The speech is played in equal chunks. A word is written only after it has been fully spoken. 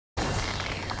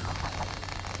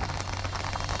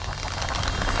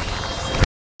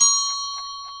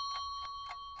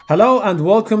Hello and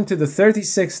welcome to the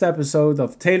 36th episode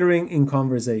of Tailoring in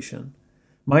Conversation.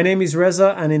 My name is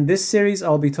Reza, and in this series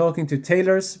I'll be talking to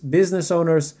tailors, business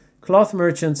owners, cloth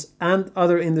merchants and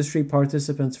other industry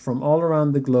participants from all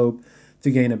around the globe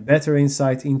to gain a better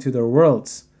insight into their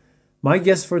worlds. My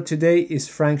guest for today is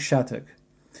Frank Shattuck.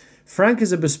 Frank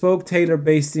is a bespoke tailor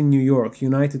based in New York,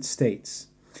 United States.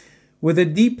 With a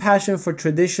deep passion for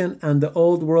tradition and the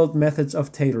old world methods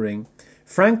of tailoring,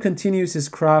 Frank continues his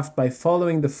craft by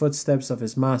following the footsteps of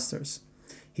his masters.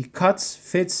 He cuts,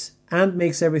 fits, and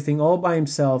makes everything all by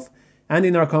himself, and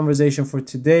in our conversation for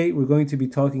today, we're going to be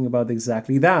talking about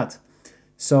exactly that.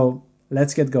 So,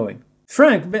 let's get going.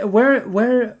 Frank,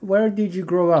 where did you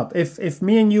grow up? If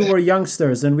me and you were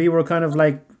youngsters and we were kind of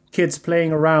like kids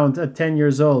playing around at 10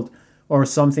 years old or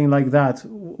something like that,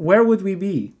 where would we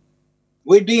be?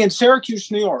 We'd be in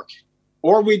Syracuse, New York,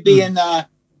 or we'd be in the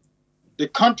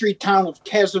country town of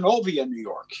Casanova, New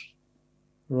York.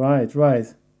 Right.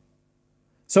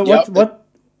 So Yep.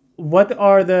 what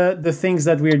are the things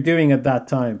that we're doing at that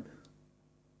time?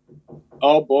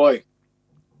 Oh boy.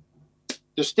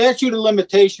 The statute of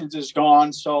limitations is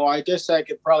gone, so I guess I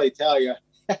could probably tell you.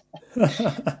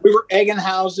 We were egging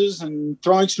houses and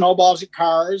throwing snowballs at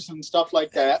cars and stuff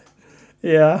like that.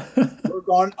 Yeah. We're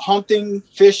going hunting,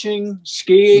 fishing,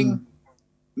 skiing,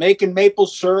 making maple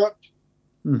syrup,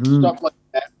 stuff like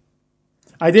that.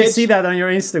 I did see that on your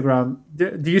Instagram.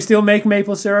 Do you still make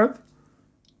maple syrup?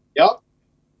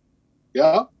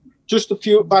 Yep. Just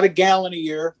about a gallon a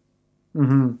year.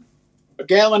 Mm-hmm. A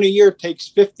gallon a year takes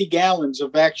 50 gallons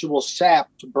of actual sap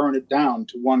to burn it down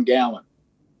to 1 gallon.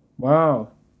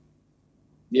 Wow.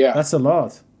 Yeah. That's a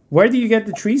lot. Where do you get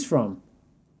the trees from?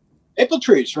 Maple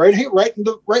trees, right here, right in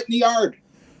the yard.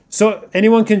 So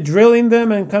anyone can drill in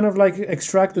them and kind of like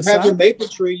extract the sap? Have a maple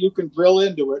tree, you can drill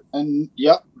into it, and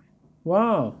yep.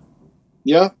 Wow.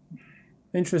 Yeah.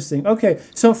 Interesting. Okay.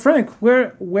 So Frank,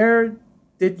 where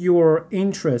did your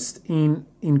interest in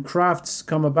crafts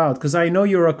come about? Because I know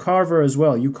you're a carver as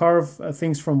well. You carve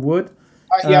things from wood.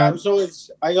 Yeah,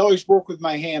 I always work with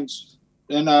my hands,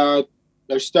 and I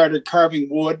started carving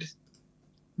wood,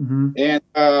 and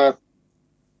the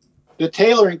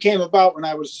tailoring came about when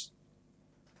I was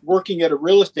working at a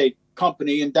real estate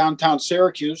company in downtown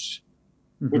Syracuse,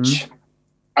 which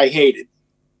I hated.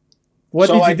 What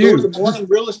did you do? So I go to the morning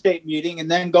real estate meeting and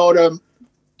then go to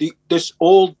this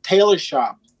old tailor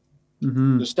shop,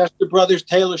 the Stetson Brothers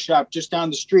Tailor Shop just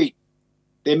down the street.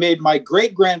 They made my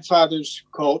great-grandfather's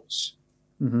coats,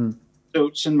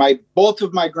 suits, and both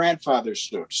of my grandfather's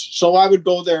suits. So I would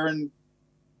go there and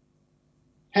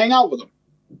hang out with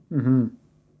them.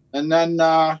 And then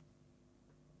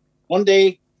one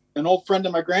day, an old friend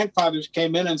of my grandfather's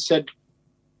came in and said,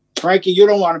 "Frankie, you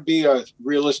don't want to be a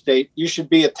real estate. You should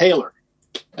be a tailor."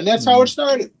 And that's how it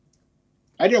started.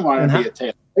 I didn't want to be a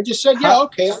tailor. I just said, yeah,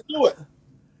 okay, I'll do it.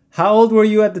 How old were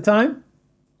you at the time?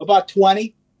 About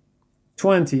 20.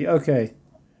 20, okay.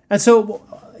 And so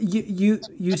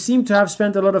you seem to have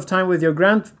spent a lot of time with your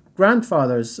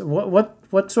grandfathers.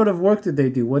 What sort of work did they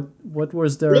do? What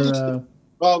was their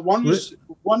Well, the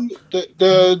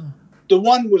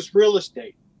one was real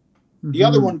estate. The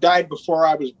other one died before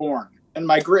I was born. And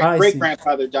my great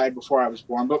grandfather died before I was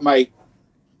born, but my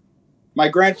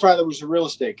grandfather was a real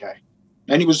estate guy,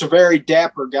 and he was a very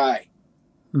dapper guy.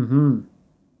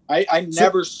 I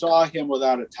never saw him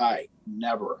without a tie.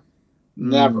 Never.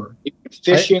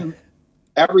 Fishing,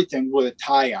 everything with a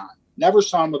tie on. Never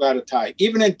saw him without a tie.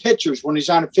 Even in pictures when he's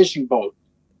on a fishing boat,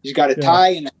 he's got a tie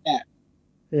and a hat.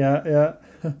 Yeah.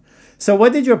 So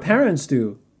what did your parents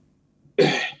do?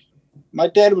 My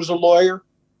dad was a lawyer.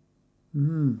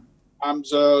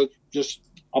 Mom's just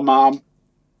a mom.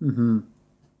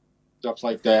 Stuff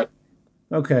like that.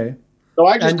 Okay. So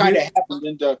I just kind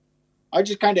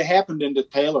of happened into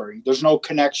tailoring. There's no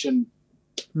connection.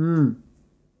 There's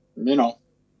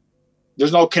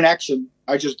no connection.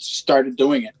 I just started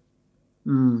doing it.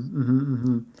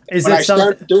 When I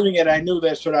started doing it, I knew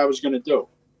that's what I was going to do.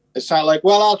 It's not like,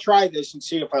 well, I'll try this and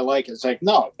see if I like it. It's like,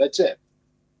 no, that's it.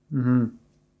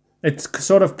 It's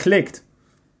sort of clicked.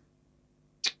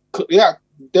 Yeah,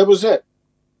 that was it.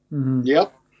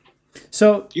 Yep.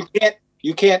 So you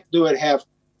can't do it half.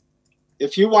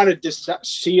 If you wanted to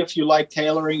see if you like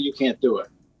tailoring, you can't do it.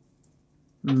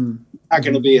 Not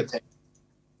going to be a thing.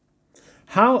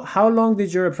 How long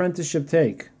did your apprenticeship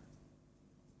take?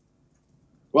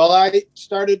 Well, I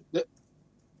started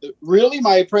really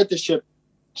my apprenticeship.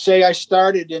 Say I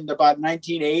started in about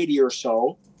 1980 or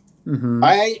so.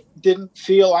 I didn't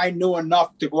feel I knew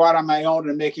enough to go out on my own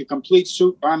and make a complete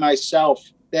suit by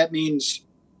myself. That means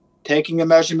taking the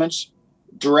measurements,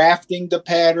 drafting the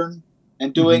pattern,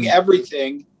 and doing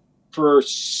everything for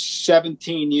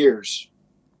 17 years.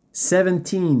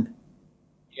 17.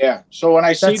 Yeah. So when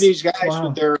I see these guys wow.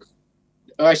 with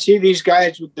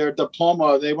their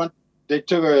diploma, they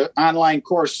took an online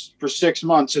course for 6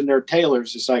 months and they're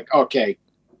tailors. It's like, okay.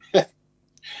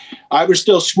 I was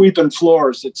still sweeping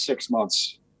floors at 6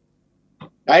 months.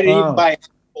 I didn't even buy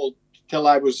Apple till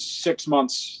I was 6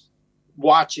 months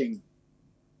watching.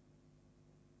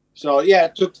 So yeah,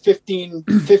 it took 15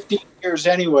 years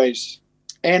anyways.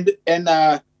 And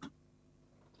I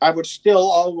would still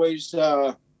always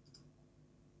go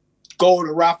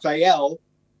to Raphael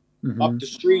up the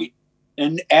street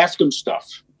and ask him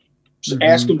stuff.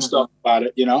 Ask him stuff about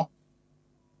it,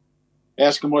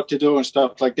 ask him what to do and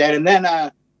stuff like that. And then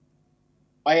I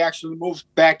actually moved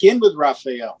back in with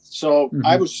Raphael. So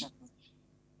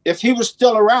if he was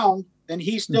still around and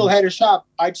he still had a shop,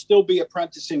 I'd still be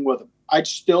apprenticing with him. I'd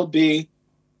still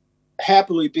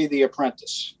happily be the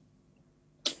apprentice.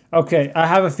 Okay, I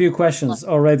have a few questions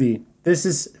already. This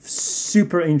is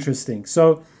super interesting.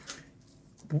 So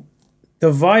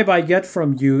the vibe I get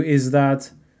from you is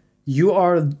that you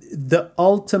are the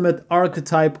ultimate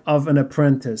archetype of an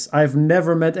apprentice. I've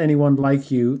never met anyone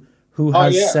like you who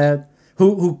has said,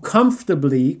 who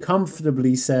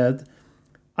comfortably said,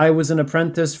 I was an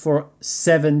apprentice for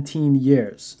 17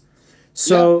 years.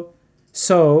 So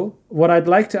what I'd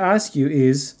like to ask you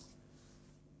is,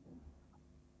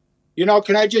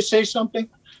 can I just say something?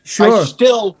 Sure. I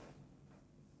still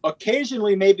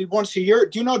occasionally, maybe once a year.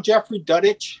 Do you know Jeffrey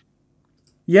Dudditch?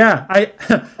 Yeah, I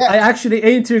actually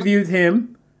interviewed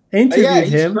him. He's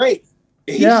great.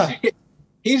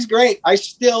 He's great. I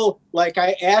still,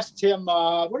 I asked him,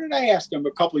 what did I ask him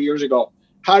a couple of years ago?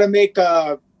 How to make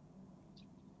a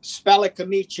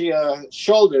spalacamici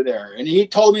shoulder there. And he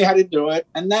told me how to do it.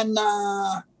 And then,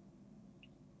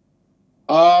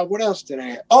 what else did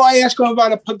I? I asked him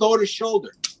about a pagoda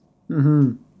shoulder.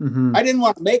 I didn't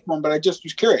want to make one, but I just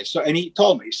was curious. So, and he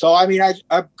told me. So, I mean,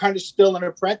 I'm kind of still an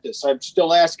apprentice. I'm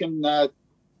still asking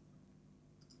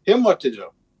him what to do.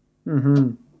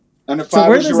 And if so,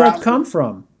 where does that come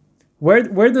from?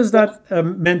 Where does that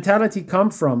mentality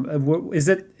come from? Is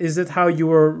it how you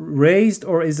were raised,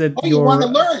 or is it you want to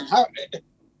learn how?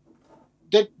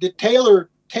 The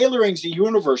tailoring's a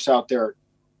universe out there.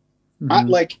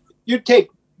 You take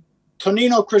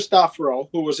Tonino Cristoforo,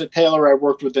 who was a tailor I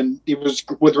worked with, and he was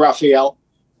with Raphael,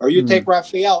 or you take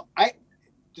Raphael.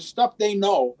 The stuff they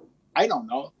know, I don't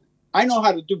know. I know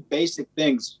how to do basic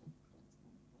things.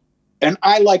 And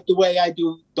I like the way I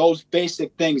do those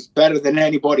basic things better than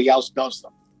anybody else does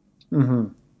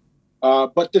them.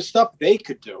 But the stuff they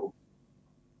could do,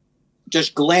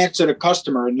 just glance at a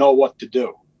customer and know what to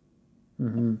do.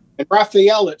 And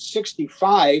Raphael at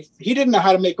 65, he didn't know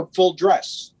how to make a full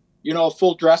dress. A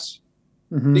full dress,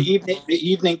 the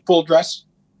evening full dress.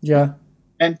 Yeah.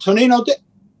 And Tonino did.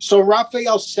 So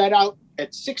Raphael set out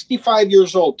at 65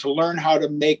 years old to learn how to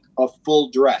make a full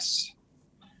dress.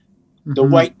 The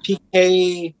white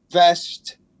piqué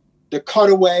vest, the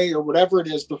cutaway, or whatever it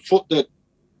is.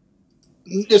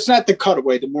 It's not the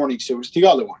cutaway, the morning suit. It's the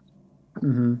other one.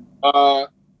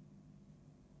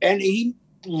 And he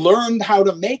learned how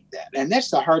to make that, and that's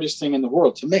the hardest thing in the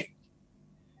world to make.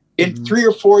 In 3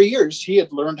 or 4 years, he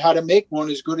had learned how to make one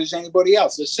as good as anybody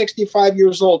else. At 65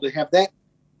 years old, to have that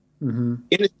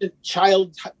innocent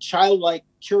childlike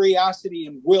curiosity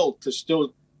and will to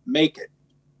still make it.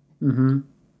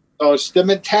 So it's the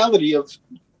mentality of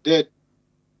the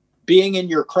being in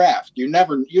your craft. You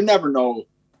never know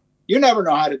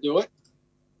how to do it.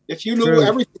 If you knew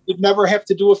everything, you'd never have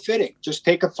to do a fitting. Just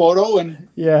take a photo and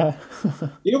you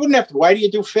wouldn't have to. Why do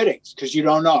you do fittings? Because you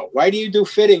don't know. Why do you do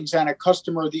fittings on a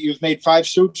customer that you've made 5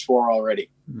 suits for already?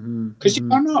 Because you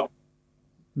don't know.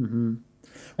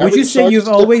 Would you say you've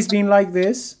always been like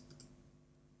this?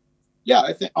 Yeah,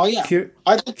 I think. Oh yeah.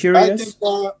 Curious.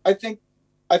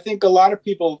 I think a lot of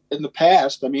people in the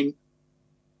past. I mean,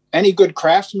 any good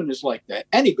craftsman is like that.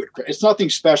 It's nothing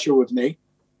special with me.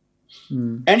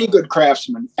 Any good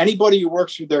craftsman, anybody who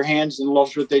works with their hands and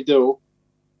loves what they do,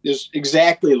 is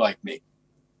exactly like me.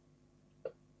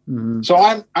 So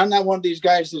I'm not one of these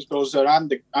guys that goes that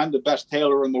I'm the best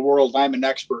tailor in the world. I'm an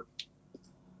expert.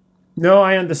 No,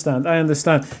 I understand.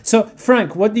 So,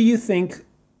 Frank, what do you think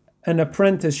an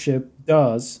apprenticeship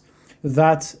does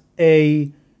that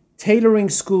a tailoring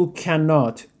school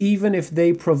cannot, even if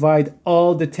they provide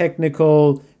all the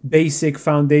technical basic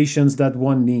foundations that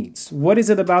one needs? What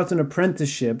is it about an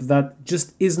apprenticeship that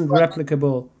just isn't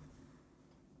replicable?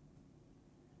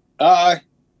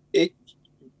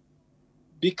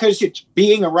 Because it's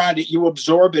being around it, you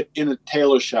absorb it in a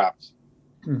tailor shop.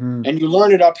 And you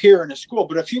learn it up here in a school.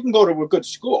 But if you can go to a good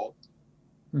school,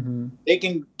 They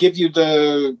can give you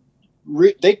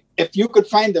if you could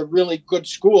find a really good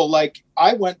school. Like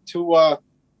I went to a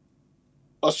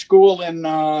school in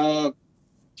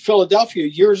Philadelphia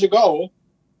years ago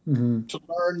to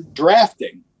learn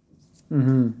drafting,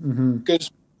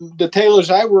 because the tailors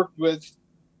I worked with,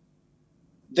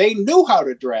 they knew how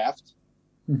to draft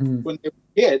when they were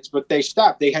kids, but they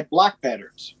stopped. They had block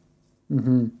patterns.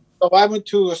 So I went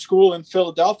to a school in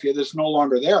Philadelphia that's no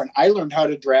longer there, and I learned how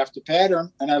to draft a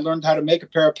pattern, and I learned how to make a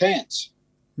pair of pants.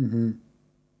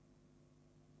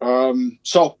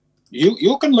 So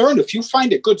you can learn. If you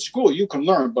find a good school, you can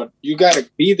learn, but you got to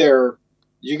be there.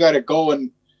 You got to go,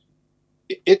 and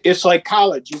it's like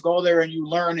college. You go there and you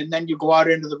learn, and then you go out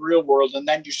into the real world, and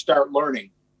then you start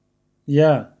learning.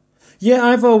 Yeah. Yeah,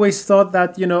 I've always thought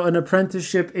that, you know, an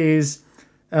apprenticeship is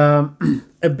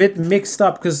a bit mixed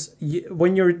up, because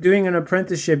when you're doing an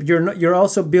apprenticeship, you're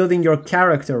also building your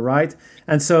character, right?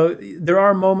 And so there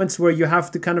are moments where you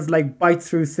have to kind of like bite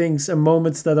through things, and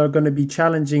moments that are going to be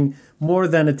challenging more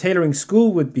than a tailoring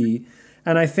school would be.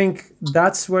 And I think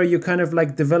that's where you kind of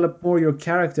like develop more your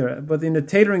character. But in a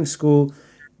tailoring school,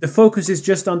 the focus is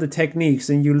just on the techniques,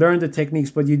 and you learn the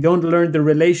techniques, but you don't learn the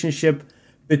relationship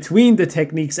between the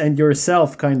techniques and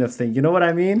yourself, kind of thing. You know what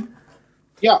I mean?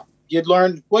 Yeah. You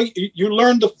learn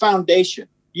the foundation.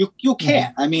 You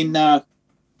can. I mean,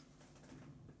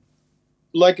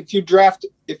 like if you draft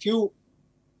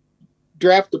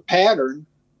a pattern,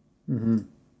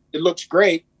 it looks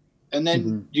great, and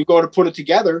then you go to put it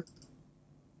together.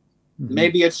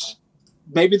 Maybe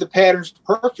the pattern's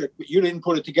perfect, but you didn't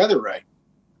put it together right.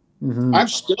 I'm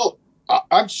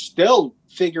still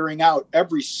figuring out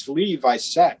every sleeve I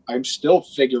set. I'm still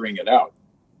figuring it out.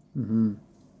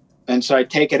 And so I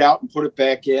take it out and put it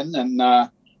back in, and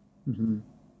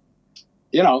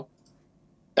you know,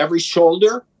 every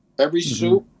shoulder, every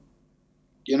suit,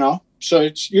 you know. So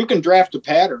you can draft a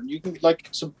pattern. You can, like,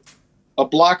 it's a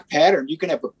block pattern. You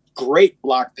can have a great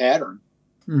block pattern.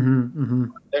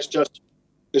 It's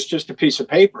just a piece of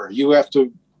paper. You have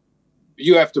to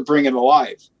bring it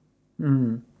alive.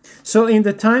 So in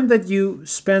the time that you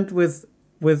spent with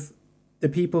the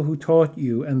people who taught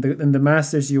you and the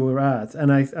masters you were at,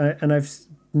 and I've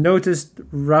noticed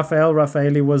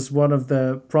Raffaele was one of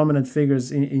the prominent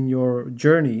figures in your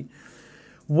journey.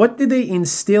 What did they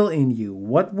instill in you?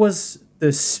 What was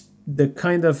the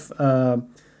kind of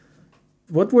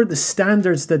what were the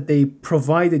standards that they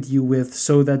provided you with,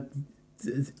 so that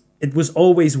it was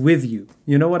always with you?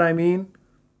 You know what I mean?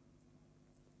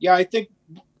 Yeah, I think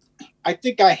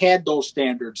I had those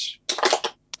standards.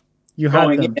 You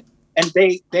had them. And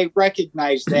they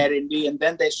recognized that in me, and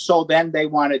then they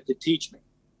wanted to teach me.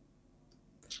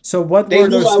 So what were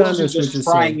those standards? They knew I wasn't just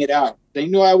trying it out. They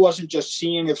knew I wasn't just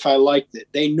seeing if I liked it.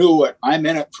 They knew it. I'm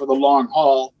in it for the long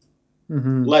haul.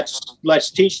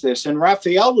 Let's teach this. And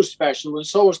Raphael was special, and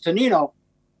so was Tonino,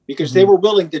 because they were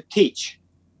willing to teach.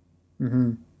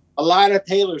 A lot of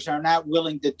tailors are not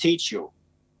willing to teach you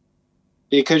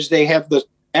because they have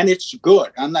and it's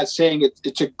good. I'm not saying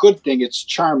it's a good thing. It's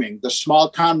charming. The small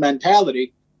town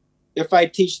mentality. If I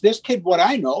teach this kid what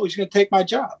I know, he's going to take my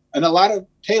job. And a lot of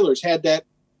tailors had that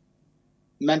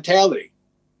mentality.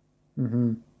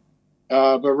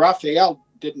 But Raphael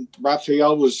didn't.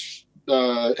 Raphael was,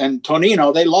 and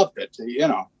Tonino, they loved it. You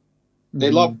know,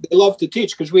 they loved to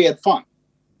teach because we had fun.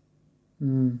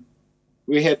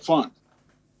 We had fun.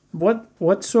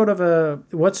 What sort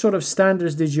of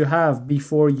standards did you have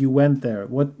before you went there?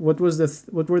 What were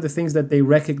the things that they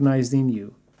recognized in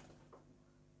you?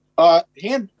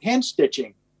 Hand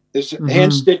stitching. There's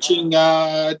hand stitching,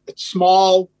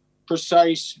 small,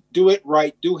 precise, do it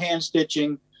right, do hand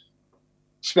stitching,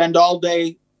 spend all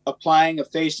day applying a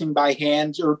facing by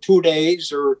hand, or 2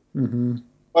 days, or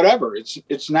whatever.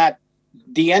 It's not,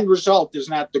 the end result is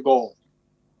not the goal.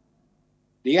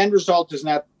 The end result is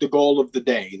not the goal of the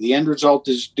day. The end result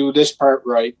is do this part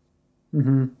right.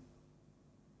 You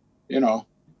know.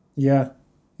 Yeah.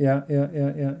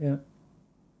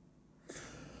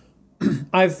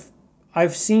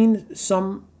 I've seen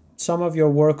some of your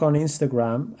work on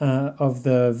Instagram, of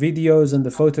the videos and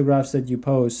the photographs that you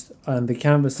post and the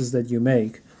canvases that you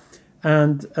make,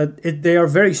 and they are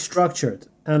very structured.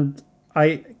 And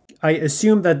I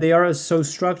assume that they are so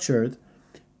structured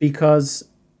because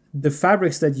the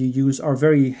fabrics that you use are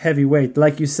very heavyweight,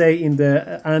 like you say in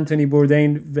the Anthony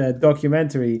Bourdain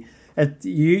documentary.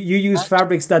 You use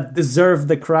fabrics that deserve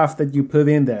the craft that you put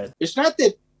in there. It's not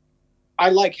that I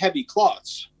like heavy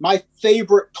cloths. My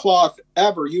favorite cloth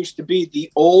ever used to be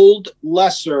the old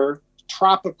lesser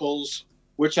Tropicals,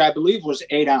 which I believe was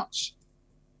 8 ounce.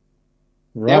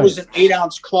 Right. That was an 8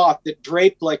 ounce cloth that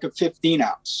draped like a 15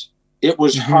 ounce. It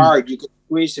was hard. You could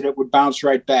squeeze it, it would bounce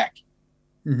right back.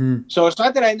 So it's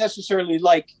not that I necessarily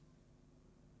like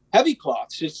heavy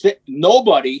cloths. It's that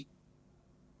nobody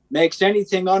makes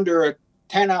anything under a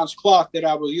 10-ounce cloth that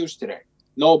I will use today.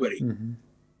 Nobody.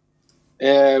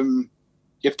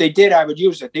 If they did, I would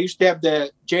use it. They used to have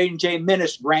the J&J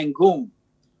Menace Rangoon,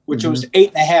 which was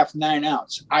 8.5, 9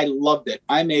 ounce. I loved it.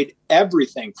 I made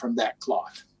everything from that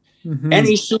cloth.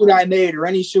 Any suit I made or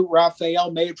any suit Raphael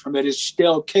made from it is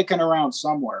still kicking around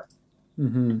somewhere.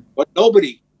 But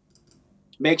nobody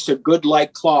makes a good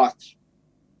light cloth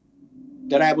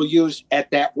that I will use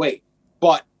at that weight.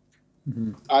 But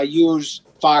I use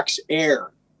Fox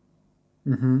Air.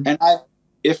 And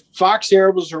if Fox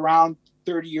Air was around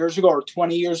 30 years ago or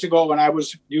 20 years ago when I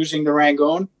was using the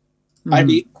Rangoon, I'd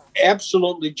be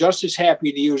absolutely just as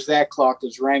happy to use that cloth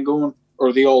as Rangoon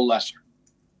or the old Lesser.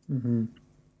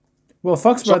 Well,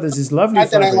 Fox Brothers is lovely. Not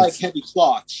that I like heavy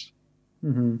cloths.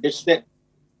 It's that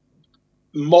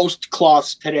most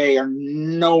cloths today are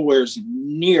nowhere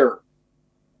near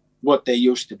what they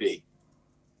used to be.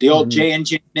 The old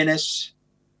J&J Menace,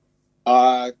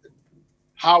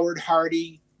 Howard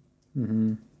Hardy,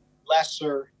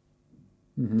 Lesser,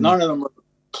 none of them are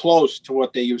close to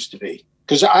what they used to be.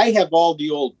 Because I have all the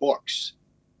old books.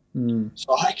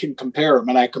 So I can compare them.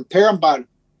 And I compare them about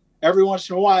every once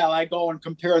in a while. I go and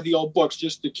compare the old books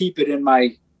just to keep it in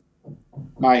my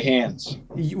hands.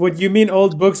 What you mean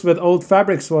old books with old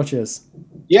fabric swatches?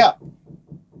 Yeah.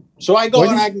 So I go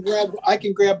and I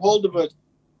can grab hold of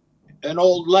an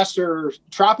old Lesser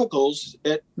Tropicals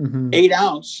at 8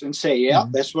 ounce and say, yeah,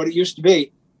 that's what it used to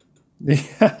be.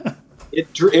 Yeah.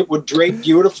 It would drape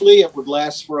beautifully. It would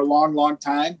last for a long, long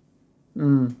time.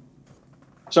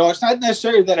 So it's not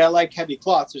necessarily that I like heavy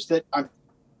cloths. It's that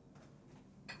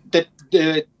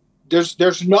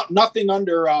there's nothing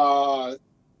under a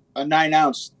 9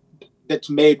 ounce that's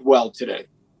made well today.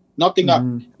 Nothing up.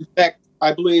 In fact,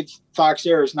 I believe Fox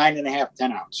Air is 9.5,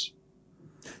 10 ounce.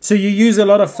 So you use a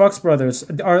lot of Fox Brothers.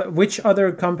 Which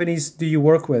other companies do you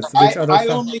work with? I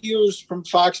only use from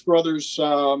Fox Brothers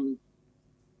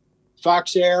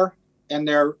Fox Air and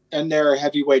their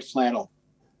heavyweight flannel.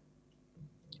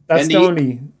 That's the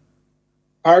only.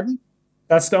 Pardon?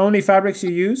 That's the only fabrics you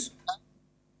use?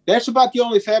 That's about the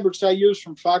only fabrics I use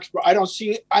from Fox. I don't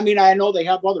see. I mean, I know they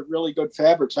have other really good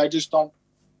fabrics. I just don't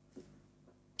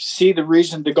see the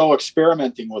reason to go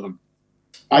experimenting with them.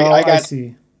 I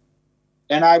see.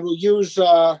 And I will use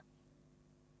the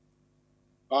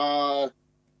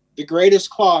greatest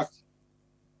cloth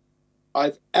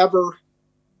I've ever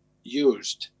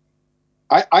used.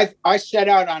 I set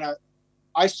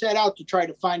out to try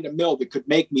to find a mill that could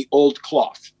make me old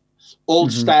cloth,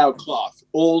 old style cloth,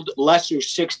 old Lesser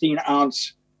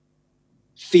 16-ounce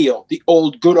feel, the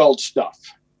good old stuff.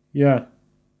 Yeah.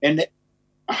 And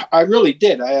I really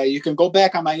did. You can go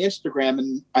back on my Instagram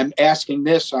and I'm asking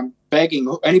this. I'm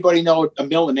begging. Anybody know a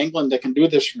mill in England that can do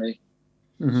this for me?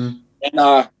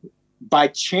 And by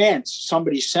chance,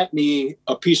 somebody sent me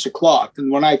a piece of cloth.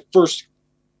 And when I first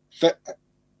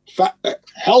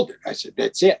held it, I said,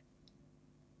 that's it.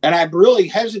 And I'm really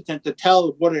hesitant to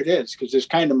tell what it is because it's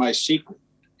kind of my secret.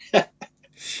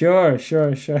 Sure.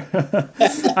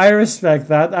 I respect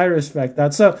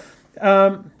that. So,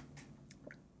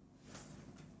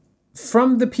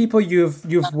 from the people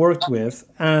you've worked with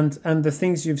and the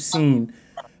things you've seen,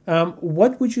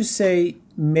 what would you say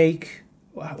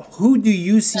who do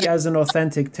you see as an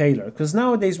authentic tailor? Because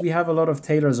nowadays we have a lot of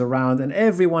tailors around and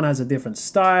everyone has a different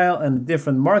style and a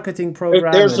different marketing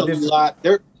program. There's a lot.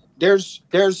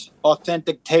 There's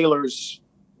authentic tailors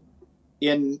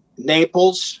in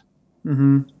Naples.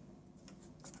 They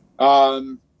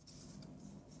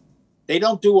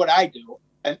don't do what I do,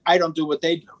 and I don't do what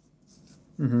they do.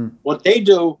 What they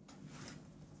do,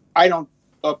 I don't.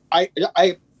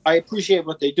 I appreciate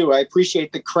what they do. I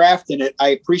appreciate the craft in it. I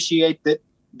appreciate that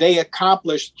they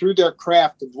accomplished through their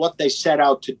craft of what they set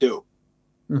out to do,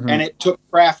 and it took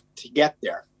craft to get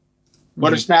there.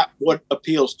 But it's not what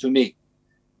appeals to me.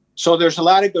 So there's a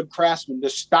lot of good craftsmen. The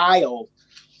style,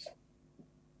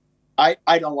 I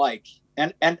don't like,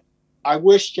 and I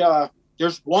wish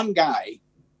there's one guy.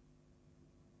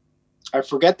 I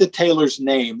forget the tailor's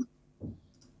name,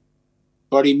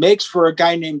 but he makes for a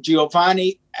guy named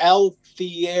Giovanni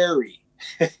Alfieri.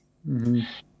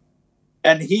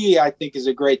 And he, I think, is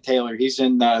a great tailor. He's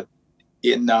in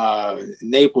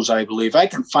Naples, I believe. I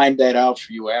can find that out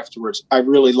for you afterwards. I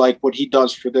really like what he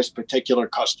does for this particular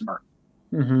customer.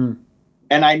 And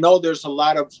I know there's a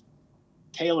lot of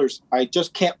tailors. I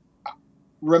just can't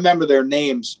remember their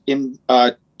names in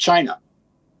China.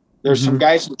 There's some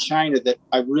guys in China that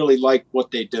I really like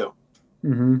what they do.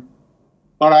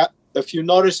 But if you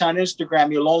notice on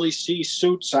Instagram, you'll only see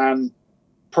suits on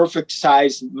perfect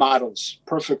size models,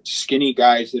 perfect skinny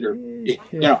guys that are, you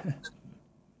know,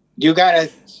 you gotta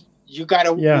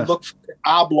look for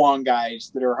oblong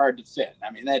guys that are hard to fit.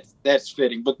 I mean, that's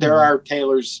fitting, but there are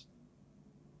tailors.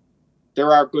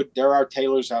 There are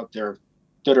tailors out there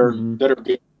that are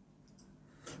good.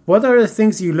 What are the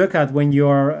things you look at when you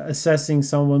are assessing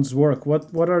someone's work?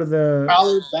 What are the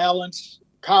collar, balance,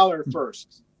 collar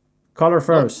first. Collar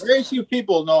first. Well, very few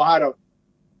people know how to.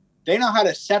 They know how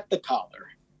to set the collar.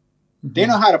 They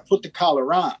know how to put the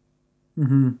collar on.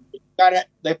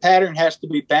 The pattern has to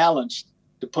be balanced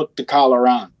to put the collar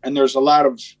on, and there's a lot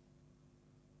of.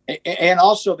 And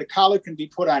also, the collar can be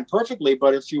put on perfectly,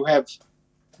 but if you have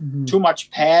too much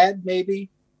pad,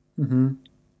 maybe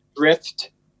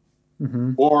drift.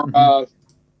 Or,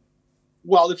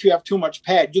 well, if you have too much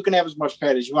pad, you can have as much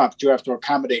pad as you want, but you have to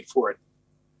accommodate for it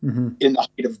in the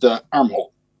height of the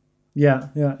armhole. Yeah.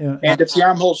 And if the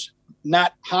armhole's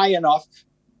not high enough,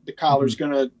 the collar's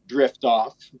going to drift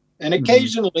off. And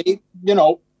occasionally, you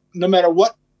know, no matter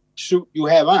what suit you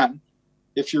have on,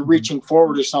 if you're reaching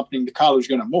forward or something, the collar's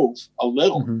going to move a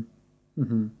little.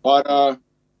 But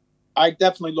I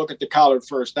definitely look at the collar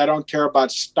first. I don't care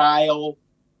about style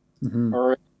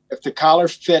or if the collar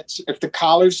fits, if the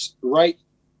collar's right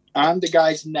on the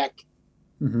guy's neck,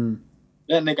 then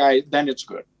it's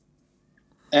good.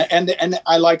 And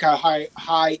I like a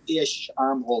high-ish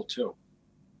armhole too.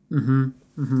 And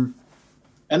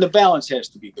the balance has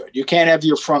to be good. You can't have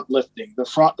your front lifting. A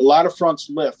lot of fronts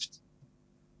lift,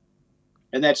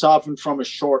 and that's often from a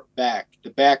short back. The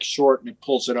back's short and it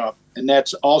pulls it up, and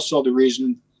that's also the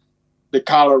reason the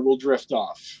collar will drift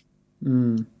off.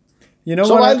 You know,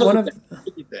 so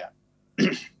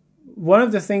one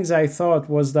of the things I thought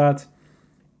was that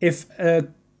if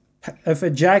a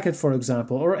jacket, for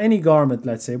example, or any garment,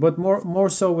 let's say, but more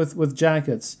so with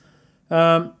jackets,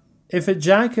 if a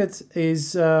jacket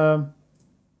is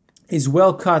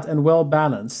well cut and well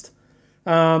balanced,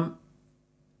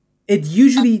 it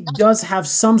usually does have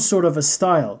some sort of a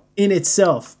style in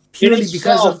itself, purely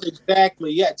because of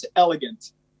exactly. Yeah, it's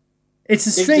elegant. It's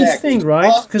a strange thing,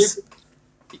 right? Because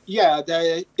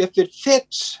if it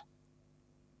fits,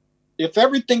 if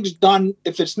everything's done,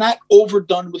 if it's not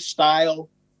overdone with style,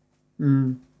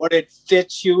 but it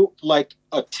fits you like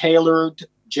a tailored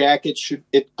jacket should,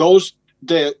 it goes,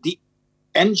 the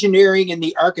engineering and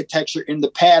the architecture in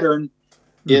the pattern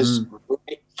is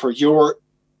right for your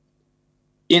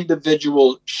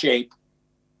individual shape.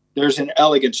 There's an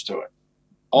elegance to it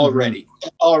already.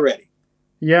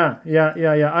 Yeah.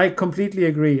 I completely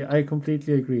agree.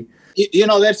 You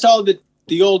know, that's all that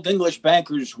the old English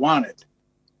bankers wanted.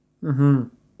 The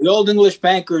old English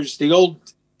bankers,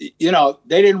 you know,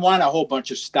 they didn't want a whole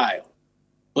bunch of style,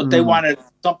 but they wanted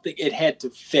something, it had to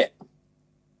fit.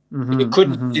 It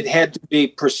couldn't, it had to be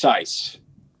precise.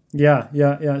 Yeah.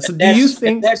 So do you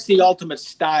think that's the ultimate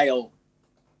style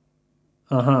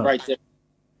right there?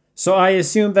 So I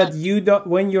assume that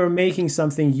when you're making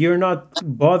something, you're not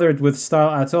bothered with style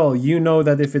at all. You know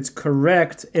that if it's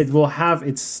correct, it will have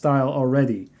its style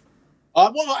already.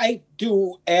 Well, I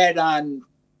do add on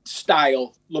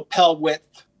style, lapel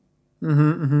width,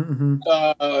 you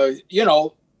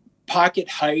know, pocket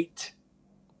height,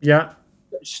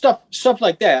 stuff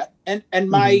like that. And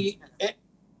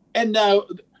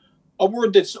a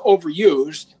word that's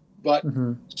overused, but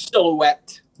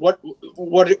silhouette.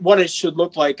 What it should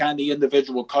look like on the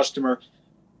individual customer,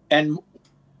 and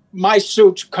my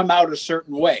suits come out a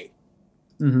certain way,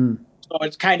 so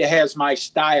it kind of has my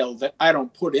style that I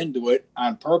don't put into it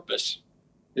on purpose.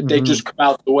 They just come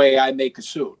out the way I make a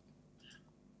suit.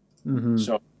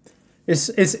 So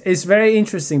it's very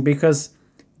interesting because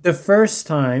the first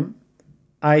time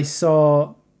I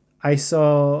saw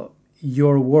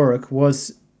your work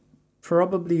was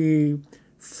probably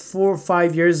 4 or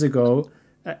 5 years ago.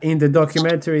 In the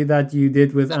documentary that you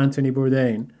did with Anthony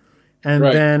Bourdain, and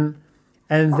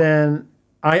then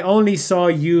I only saw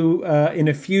you in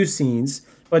a few scenes,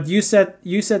 but you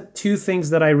said two things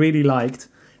that I really liked,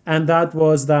 and that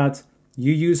was that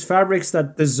you use fabrics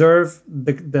that deserve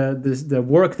the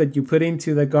work that you put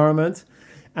into the garment,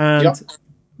 and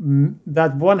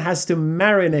that one has to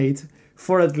marinate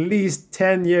for at least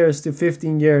 10 years to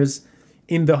 15 years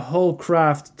in the whole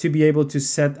craft to be able to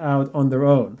set out on their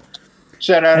own.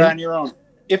 Set out on your own.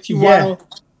 If you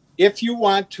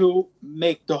want to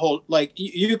make the whole, like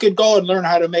you could go and learn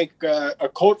how to make a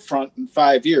coat front in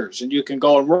 5 years, and you can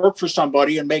go and work for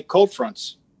somebody and make coat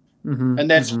fronts, and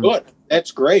that's good.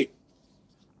 That's great.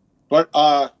 But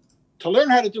to learn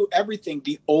how to do everything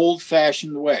the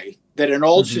old-fashioned way that an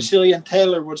old Sicilian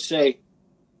tailor would say,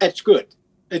 that's good.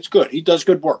 it's good. He does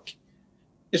good work.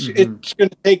 It's going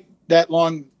to take that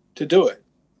long to do it.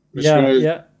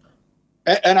 Yeah.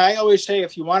 And I always say,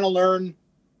 if you want to learn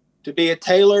to be a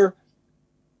tailor,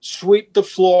 sweep the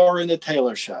floor in the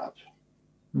tailor shop.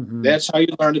 That's how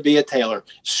you learn to be a tailor.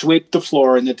 Sweep the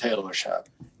floor in the tailor shop.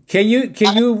 Can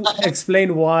you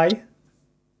explain why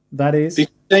that is?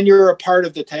 Because then you're a part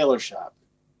of the tailor shop.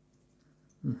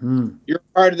 You're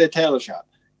a part of the tailor shop.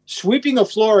 Sweeping a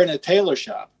floor in a tailor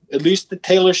shop, at least the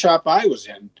tailor shop I was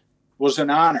in, was an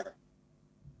honor.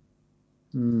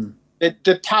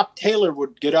 The top tailor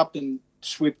would get up and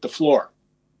sweep the floor.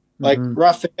 Like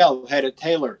Raphael had a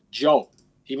tailor, Joe.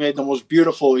 He made the most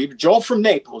beautiful, Joe from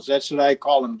Naples, that's what I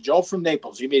call him, Joe from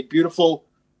Naples. He made beautiful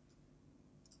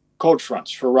coat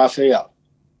fronts for Raphael.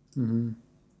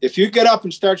 If you get up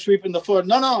and start sweeping the floor,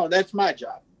 no, that's my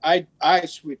job. I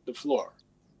sweep the floor.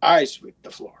 I sweep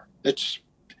the floor. It's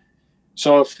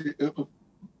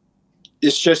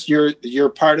just you're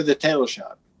part of the tailor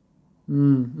shop.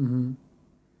 You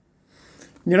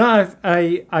know,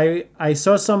 I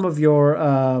saw some of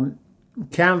your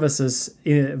canvases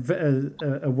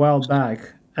a while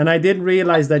back, and I didn't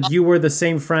realize that you were the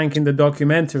same Frank in the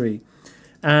documentary.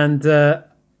 And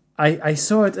I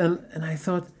saw it and I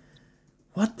thought,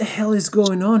 what the hell is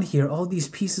going on here? All these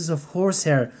pieces of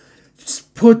horsehair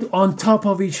just put on top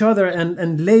of each other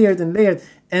and layered and layered.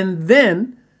 And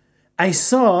then I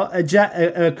saw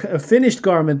a finished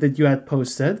garment that you had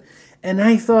posted, and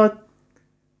I thought,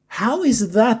 how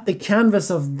is that the canvas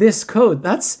of this coat?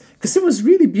 That's because it was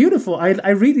really beautiful.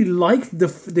 I really liked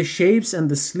the shapes and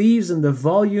the sleeves and the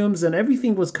volumes, and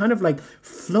everything was kind of like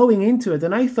flowing into it.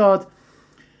 And I thought,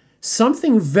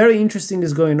 something very interesting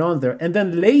is going on there. And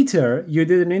then later you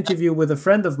did an interview with a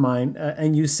friend of mine,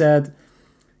 and you said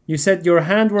your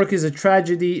handwork is a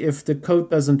tragedy if the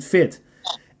coat doesn't fit.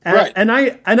 Right. And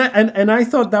I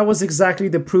thought that was exactly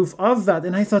the proof of that.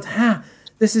 And I thought,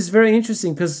 this is very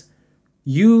interesting, because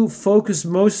you focus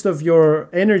most of your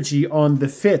energy on the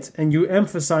fit, and you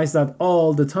emphasize that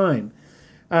all the time.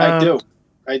 I do,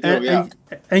 yeah.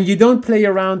 And you don't play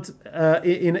around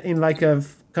in like a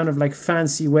kind of like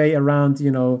fancy way around,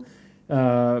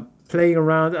 playing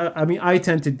around. I mean, I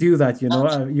tend to do that,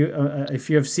 if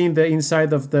you have seen the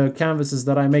inside of the canvases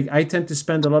that I make, I tend to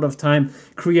spend a lot of time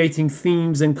creating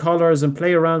themes and colors and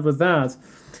play around with that.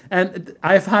 And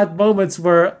I've had moments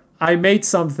where I made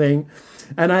something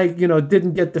and I,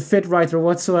 didn't get the fit right or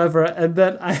whatsoever. And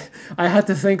then I had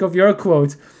to think of your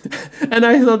quote. And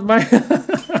I thought,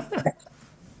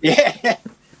 Yeah.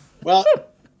 Well,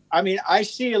 I mean, I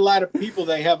see a lot of people,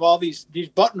 they have all these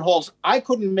buttonholes. I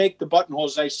couldn't make the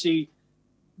buttonholes I see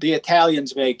the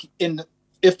Italians make.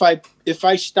 If I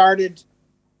started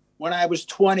when I was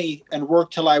 20 and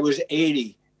worked till I was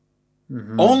 80,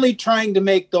 only trying to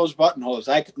make those buttonholes,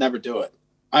 I could never do it.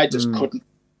 I just couldn't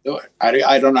do it.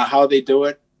 I don't know how they do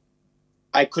it.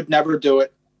 I could never do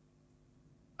it.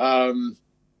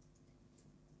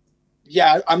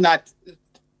 Yeah, I'm not.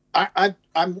 I'm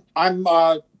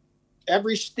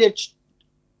every stitch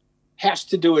has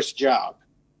to do its job.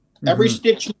 Every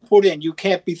stitch you put in, you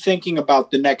can't be thinking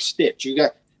about the next stitch.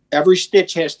 Every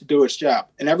stitch has to do its job,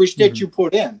 and every stitch you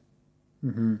put in,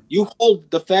 you hold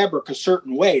the fabric a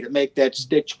certain way to make that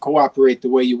stitch cooperate the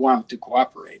way you want it to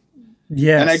cooperate.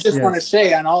 Yes. And I just want to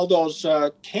say, on all those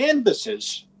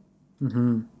canvases,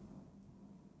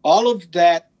 all of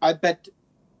that, I bet,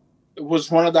 was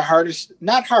one of the hardest,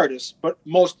 not hardest, but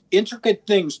most intricate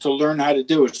things to learn how to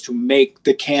do, is to make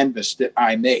the canvas that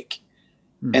I make.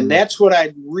 And that's what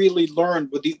I really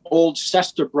learned with the old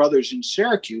Sester brothers in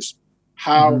Syracuse,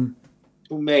 how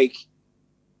to make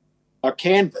a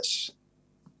canvas.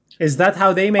 Is that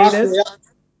how they made it?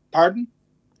 Pardon?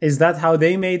 Is that how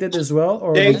they made it as well?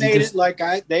 Or they made it like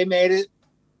I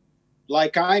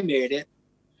made it.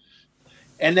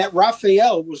 And that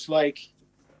Raphael was like,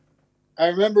 I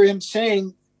remember him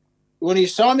saying, when he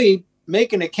saw me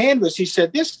making a canvas, he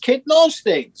said, "This kid knows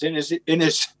things," in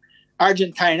his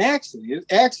Argentine accent.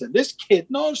 This kid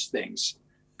knows things,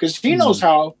 because he knows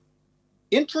how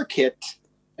intricate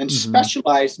and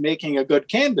specialized making a good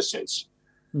canvas is.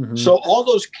 So all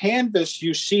those canvas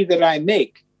you see that I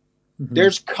make,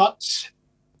 there's cuts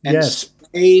and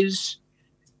sprays,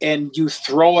 and you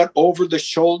throw it over the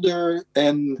shoulder,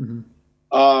 and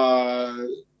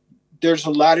there's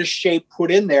a lot of shape put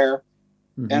in there.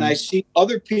 And I see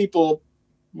other people,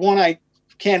 one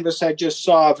canvas I just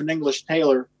saw of an English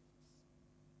tailor,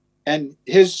 and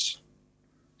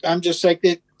I'm just like,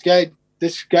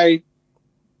 this guy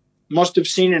must have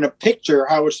seen in a picture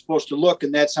how it's supposed to look,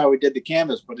 and that's how he did the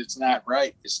canvas, but it's not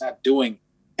right. It's not doing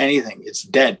anything. It's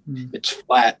dead. It's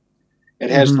flat.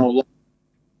 It has no look.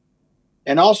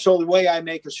 And also the way I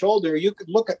make a shoulder, you could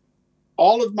look at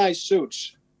all of my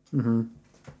suits. Mm-hmm.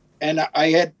 And I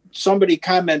had somebody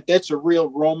comment, that's a real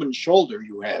Roman shoulder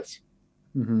you have.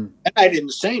 Mm-hmm. And I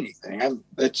didn't say anything.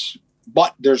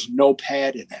 But there's no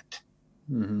pad in it.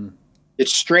 Mm-hmm.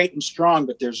 It's straight and strong,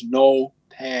 but there's no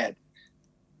pad.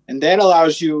 And that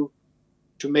allows you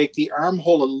to make the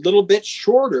armhole a little bit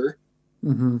shorter.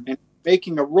 Mm-hmm. And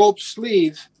making a rope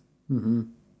sleeve, mm-hmm.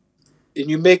 and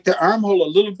you make the armhole a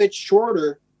little bit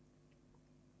shorter,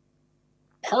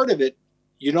 part of it,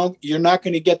 you're not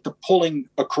going to get the pulling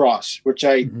across, which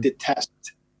I mm-hmm. detest.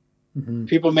 Mm-hmm.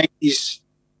 People make these,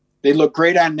 they look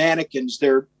great on mannequins.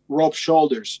 They're rope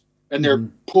shoulders and they're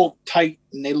mm-hmm. pulled tight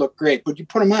and they look great, but you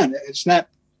put them on, it's not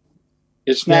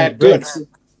good.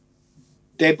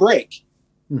 They break,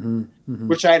 mm-hmm. Mm-hmm.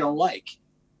 which I don't like.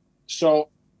 So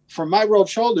for my rope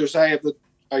shoulders, I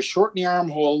shorten the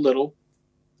armhole a little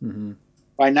mm-hmm.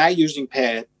 by not using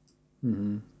pad.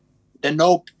 Mm-hmm.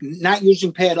 Not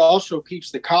using pad also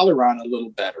keeps the collar on a little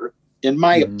better, in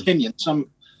my mm-hmm. opinion.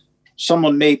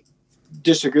 Someone may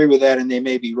disagree with that, and they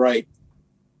may be right.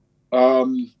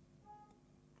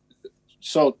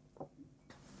 So,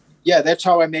 yeah, that's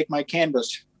how I make my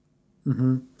canvas.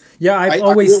 Mm-hmm. Yeah, I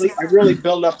really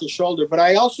build up the shoulder, but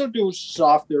I also do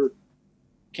softer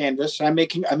canvas. I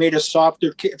made a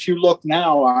softer. If you look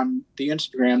now on the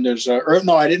Instagram,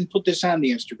 I didn't put this on the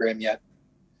Instagram yet.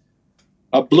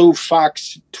 A blue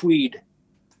fox tweed,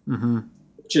 mm-hmm.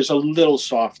 which is a little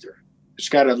softer. It's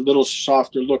got a little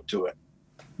softer look to it.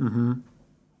 Mm-hmm.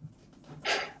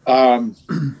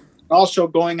 Also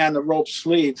going on the rope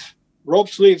sleeve. Rope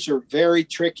sleeves are very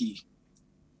tricky.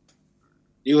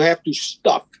 You have to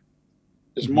stuff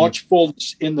as mm-hmm. much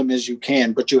fullness in them as you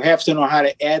can, but you have to know how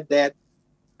to add that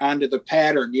onto the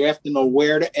pattern. You have to know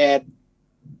where to add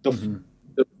the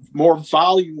more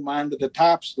volume onto the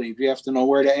top sleeve. You have to know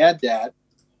where to add that.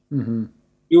 Mm-hmm.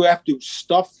 You have to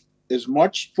stuff as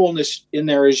much fullness in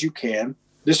there as you can.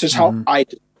 This is how I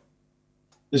do it.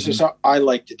 This is how I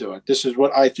like to do it. This is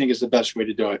what I think is the best way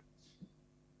to do it.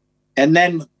 And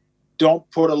then don't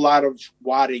put a lot of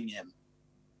wadding in.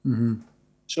 Mm-hmm.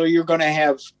 So you're going to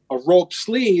have a rope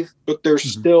sleeve, but there's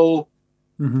still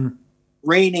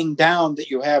raining down that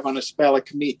you have on a spalla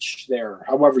camice there,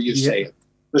 however you say it.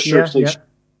 The shirt sleeves. Yeah.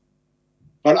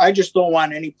 But I just don't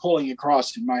want any pulling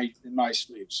across in my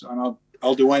sleeves. And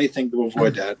I'll do anything to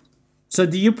avoid that. So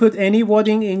do you put any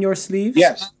wadding in your sleeves?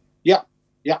 Yes. Yeah.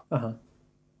 Uh-huh.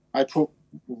 I put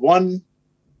one.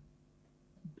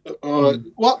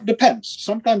 Well, it depends.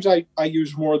 Sometimes I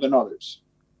use more than others.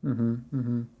 Mm-hmm.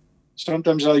 Mm-hmm.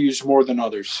 Sometimes I'll use more than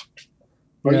others.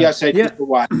 But yes, I do the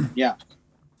wadding. Yeah.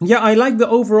 Yeah, I like the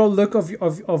overall look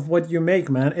of what you make,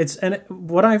 man. And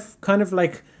what I've kind of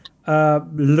like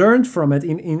learned from it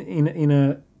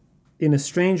in a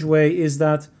strange way is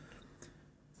that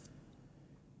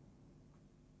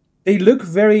they look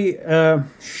very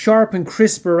sharp and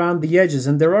crisp around the edges,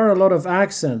 and there are a lot of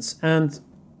accents. And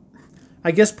I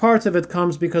guess part of it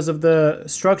comes because of the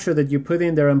structure that you put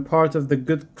in there, and part of the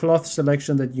good cloth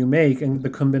selection that you make, and the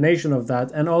combination of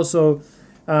that, and also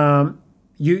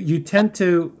you tend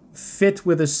to fit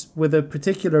with a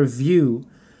particular view,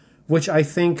 which I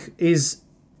think is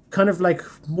kind of like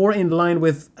more in line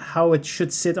with how it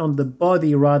should sit on the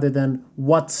body rather than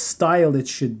what style it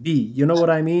should be. You know what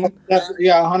I mean?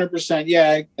 Yeah, 100%.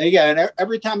 Yeah. And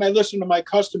every time I listen to my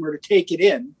customer to take it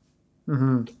in,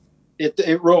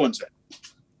 it ruins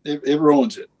it. It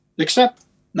ruins it. Except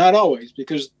not always,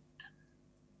 because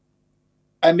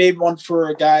I made one for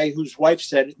a guy whose wife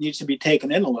said it needs to be taken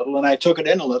in a little, and I took it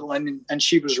in a little, and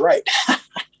she was right.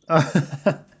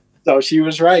 So she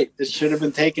was right. It should have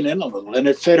been taken in a little, and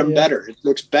it fit him better. It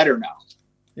looks better now.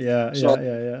 Yeah.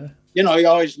 You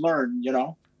always learn,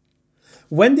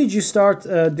 When did you start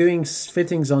doing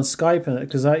fittings on Skype?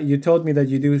 Because you told me that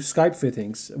you do Skype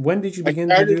fittings. When did you begin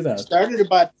to do that? I started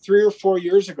about 3 or 4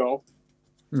 years ago.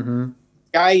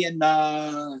 Guy in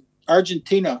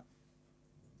Argentina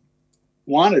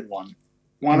wanted one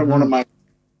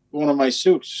of my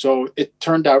suits, so it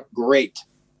turned out great.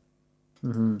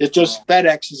 It just,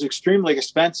 FedEx is extremely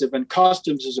expensive, and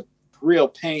customs is a real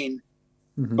pain.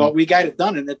 But we got it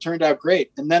done, and it turned out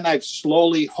great. And then I've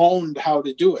slowly honed how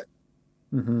to do it.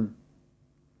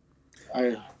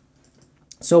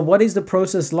 So what is the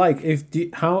process like?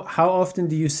 How often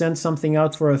do you send something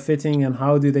out for a fitting, and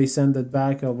how do they send it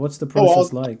back? Or what's the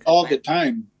process like? All the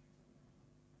time.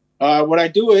 What I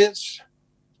do is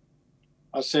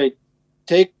I'll say,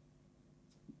 take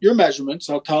your measurements.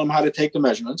 I'll tell them how to take the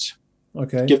measurements.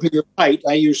 Okay. Give me your height.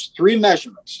 I use 3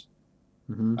 measurements.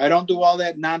 I don't do all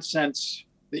that nonsense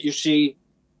that you see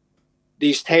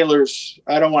these tailors,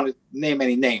 I don't want to name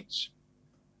any names,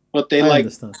 but they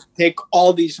take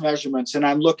all these measurements, and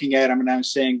I'm looking at them and I'm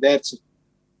saying, that's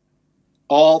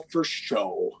all for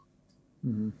show.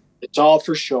 Mm-hmm. It's all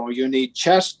for show. You need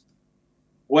chest,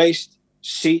 waist,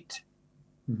 seat,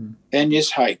 mm-hmm. and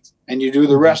his height. And you do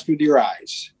the rest with your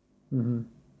eyes. Mm-hmm.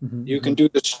 Mm-hmm. You can do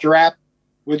the strap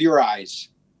with your eyes.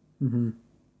 Mm-hmm.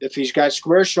 If he's got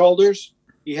square shoulders,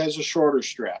 he has a shorter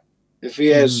strap. If he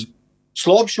has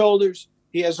slope shoulders,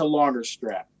 he has a longer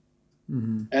strap.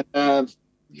 Mm-hmm. And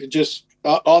just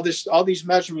all these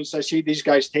measurements I see these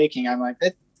guys taking, I'm like,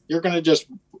 you're going to just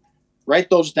write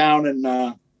those down, and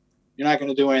you're not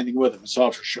going to do anything with them. It's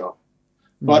all for show.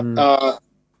 Mm-hmm. But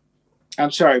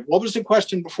I'm sorry, what was the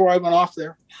question before I went off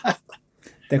there?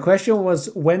 The question was,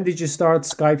 when did you start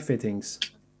Skype fittings?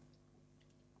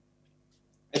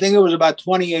 I think it was about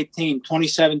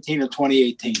 2017 or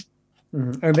 2018.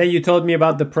 Mm-hmm. And then you told me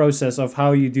about the process of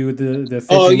how you do the fittings.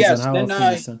 Oh, yes. And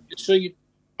how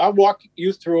I walk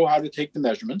you through how to take the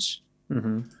measurements.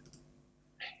 Mm-hmm.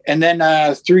 And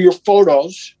then through your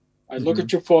photos, I look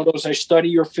at your photos. I study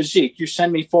your physique. You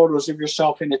send me photos of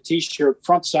yourself in a T-shirt,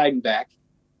 front, side, and back.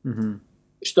 Mm-hmm.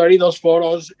 Study those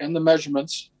photos and the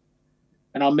measurements.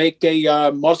 And I'll make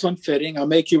a muslin fitting. I'll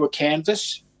make you a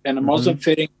canvas and a muslin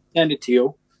fitting, send it to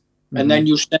you. And then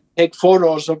you take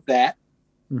photos of that,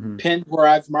 pinned where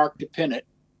I've marked to pin it.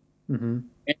 And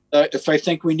if I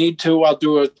think we need to, I'll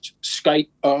do a Skype,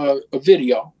 a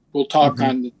video. We'll talk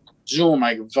on Zoom.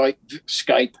 I invite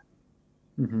Skype.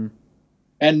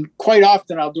 And quite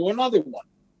often I'll do another one.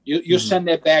 You send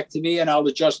that back to me, and I'll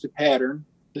adjust the pattern.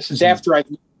 This is after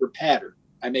I've made your pattern.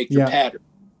 I make your pattern.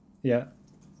 Yeah.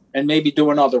 And maybe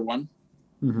do another one.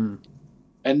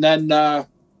 And then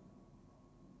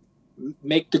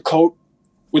make the coat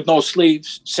with no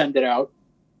sleeves, send it out.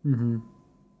 And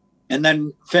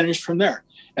then finish from there.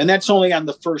 And that's only on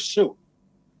the first suit.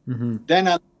 Then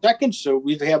on the second suit,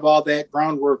 we have all that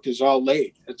groundwork is all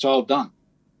laid. It's all done.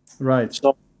 Right.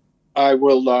 So I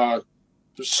will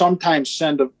sometimes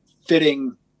send a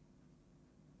fitting,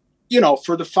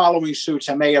 for the following suits.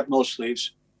 I may have no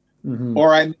sleeves.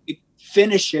 Or I may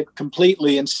finish it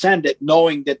completely and send it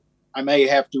knowing that I may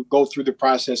have to go through the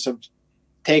process of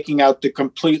taking out the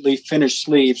completely finished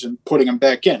sleeves and putting them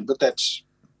back in. But that's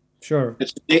sure.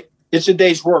 It's a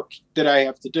day's work that I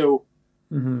have to do,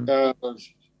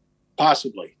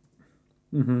 possibly.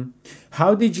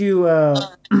 How did you,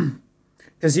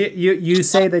 because you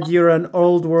say that you're an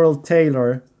old world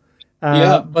tailor,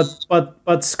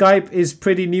 but Skype is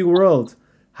pretty new world.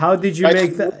 How did you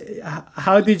make that?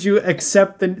 How did you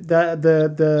accept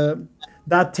that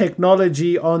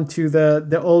technology onto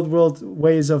the old world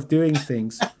ways of doing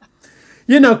things?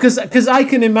 Because I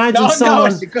can imagine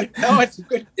someone.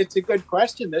 It's a good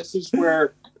question. This is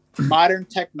where modern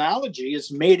technology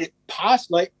has made it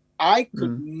possible. Like, I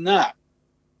could not,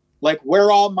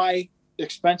 where all my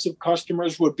expensive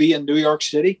customers would be in New York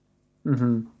City.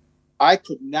 I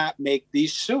could not make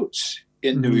these suits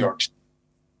in New York City.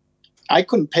 I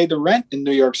couldn't pay the rent in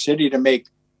New York City to make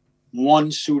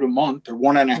one suit a month or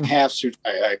 1.5 suits.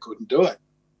 I couldn't do it.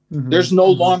 There's no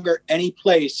longer any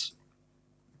place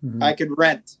I could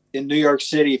rent in New York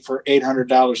City for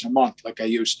 $800 a month like I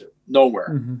used to.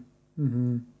 Nowhere.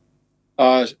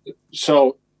 I'm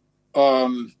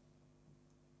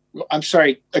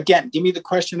sorry. Again, give me the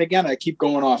question again. I keep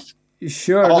going off.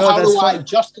 Sure. How do I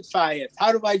justify it?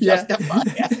 How do I justify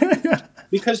it?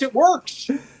 Because it works.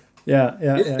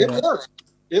 It works.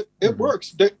 It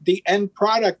works. The end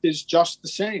product is just the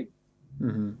same.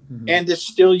 And it's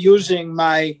still using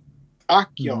my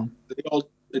occhio, the old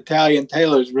Italian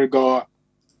tailors would go,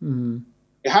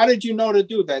 how did you know to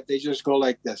do that? They just go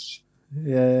like this.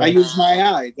 I use my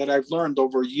eye that I've learned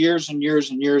over years and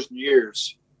years and years and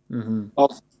years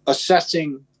of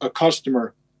assessing a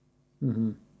customer.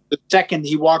 The second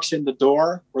he walks in the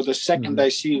door or the second I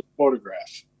see the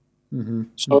photograph.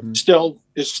 So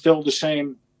it's still the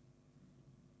same.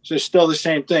 So it's still the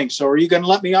same thing. So are you going to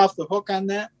let me off the hook on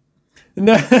that?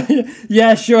 No,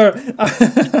 yeah, sure.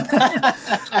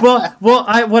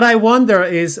 What I wonder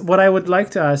is, what I would like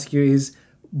to ask you is,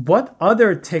 what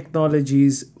other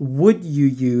technologies would you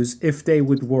use if they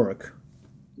would work?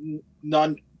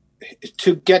 None.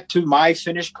 To get to my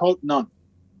finished coat, none.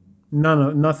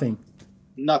 No, nothing.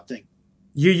 Nothing.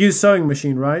 You use sewing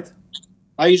machine, right?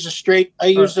 I use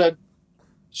a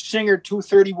Singer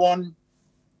 231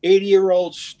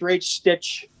 80-year-old straight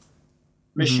stitch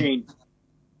machine.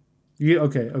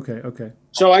 Okay.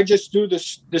 So I just do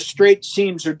the straight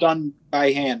seams are done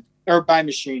by hand or by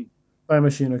machine. By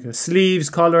machine, okay. Sleeves,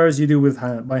 colors you do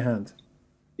by hand.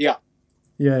 Yeah.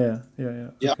 Yeah.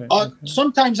 Okay.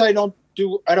 Sometimes I don't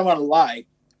don't want to lie.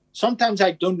 Sometimes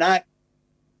I do not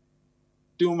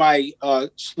do my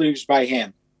sleeves by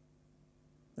hand.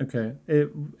 Okay.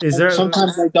 Is there?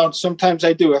 Sometimes I don't. Sometimes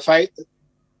I do.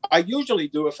 I usually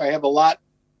do if I have a lot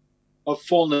of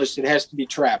fullness that has to be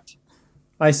trapped.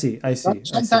 I see.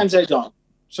 Sometimes I don't.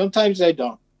 Sometimes I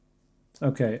don't.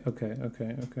 Okay.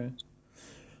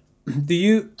 Do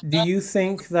you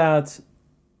think that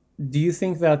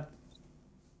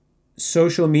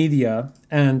social media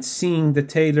and seeing the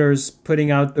tailors putting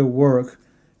out the work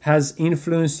has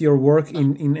influenced your work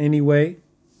in any way?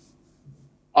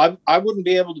 I wouldn't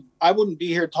be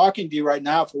here talking to you right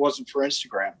now if it wasn't for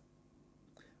Instagram.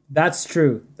 That's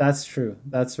true. That's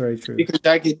very true. Because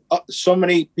I get so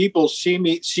many people see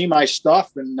my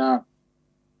stuff, and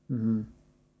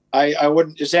I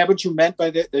wouldn't. Is that what you meant by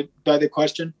the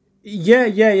question?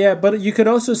 Yeah. But you could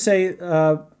also say,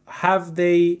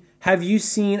 have you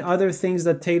seen other things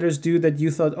that tailors do that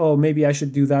you thought, oh, maybe I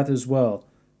should do that as well?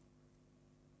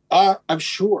 I'm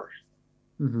sure.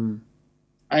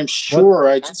 I'm sure.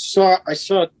 What? I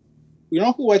saw. You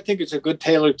know who I think is a good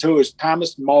tailor too is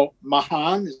Thomas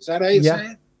Mahan. Is that how you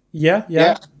say it?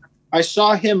 Yeah. I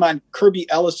saw him on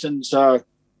Kirby Ellison's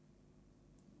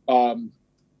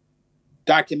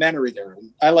documentary there.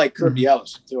 I like Kirby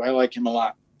Ellison too. I like him a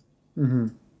lot.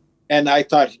 And I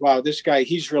thought, wow, this guy,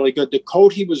 he's really good. The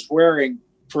coat he was wearing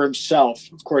for himself,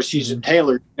 of course, he's a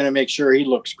tailor, going to make sure he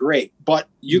looks great. But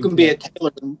you can be a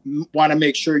tailor and want to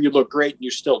make sure you look great, and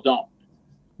you still don't.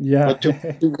 Yeah. But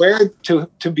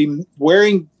to be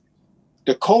wearing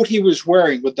the coat he was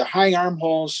wearing with the high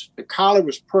armholes, the collar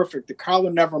was perfect. The collar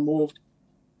never moved.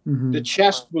 The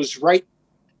chest was right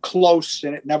close,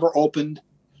 and it never opened.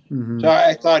 So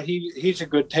I thought he's a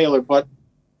good tailor. But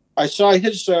I saw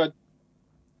his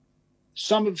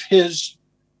some of his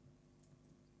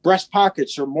breast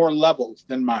pockets are more level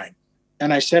than mine,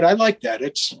 and I said I like that.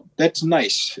 That's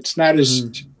nice. It's not as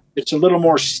it's a little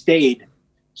more staid.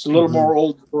 It's a little more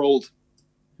old world.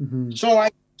 So I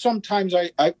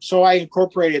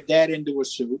incorporated that into a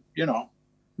suit, you know.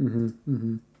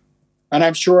 And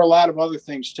I'm sure a lot of other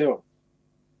things too.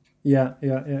 Yeah.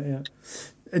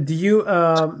 Do you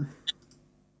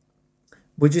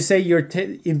would you say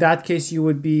in that case you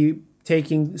would be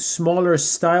taking smaller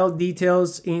style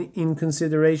details in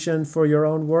consideration for your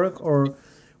own work, or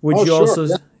would you sure. also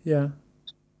Yeah.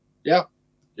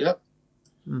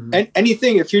 And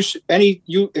anything, if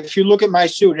you look at my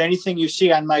suit, anything you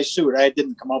see on my suit, I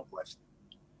didn't come up with.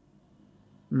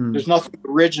 There's nothing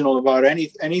original about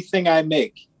anything I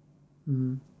make.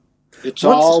 It's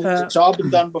all been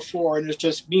done before, and it's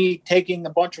just me taking a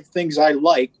bunch of things I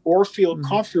like or feel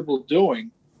comfortable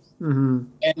doing,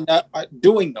 and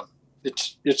doing them.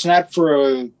 It's not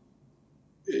for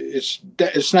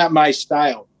it's not my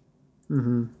style.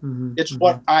 It's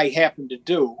what I happen to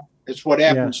do. It's what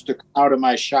happens to come out of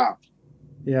my shop.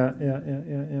 Yeah.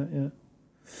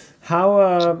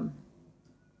 How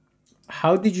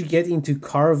did you get into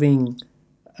carving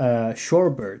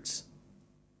shorebirds?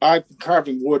 I've been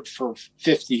carving wood for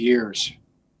 50 years.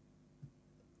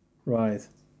 Right.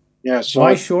 Yeah. So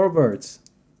why shorebirds?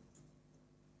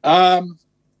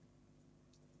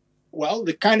 Well,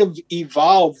 they kind of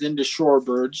evolved into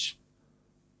shorebirds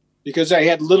because I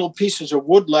had little pieces of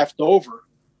wood left over,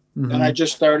 and I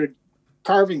just started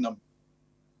carving them.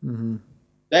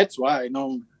 That's why.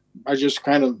 I just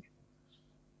kind of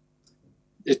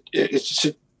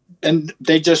and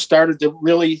they just started to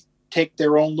really take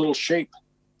their own little shape.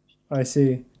 I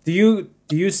see. Do you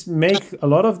make a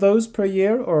lot of those per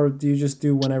year, or do you just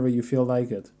do whenever you feel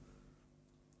like it?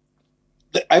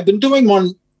 I've been doing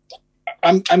one.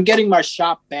 I'm getting my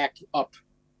shop back up.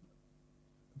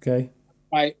 Okay.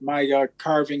 My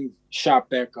carving shop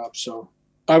back up. So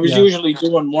I was usually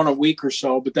doing one a week or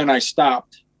so, but then I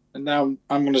stopped, and now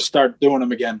I'm going to start doing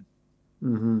them again.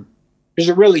 Because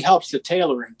it really helps the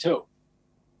tailoring too.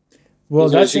 Well,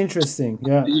 that's interesting.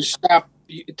 Yeah. You stop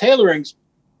tailoring.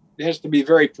 It has to be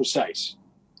very precise.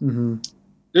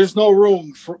 There's no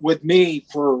room with me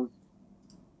for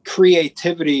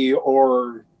creativity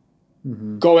or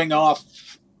going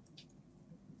off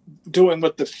doing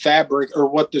what the fabric or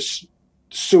what the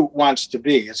suit wants to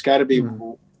be. It's got to be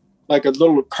like a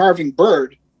little carving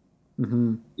bird.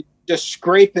 You just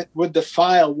scrape it with the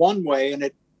file one way, and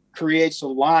it creates a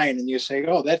line, and you say,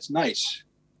 "Oh, that's nice."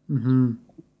 The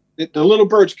little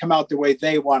birds come out the way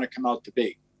they want to come out to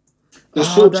be. The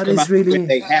suits come out the way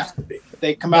they have to be.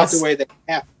 They come out the way they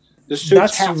have. The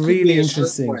suits have to be a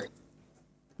certain way.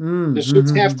 The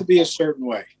suits have to be a certain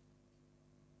way.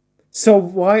 So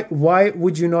why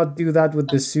would you not do that with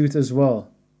the suit as well?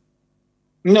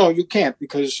 No, you can't,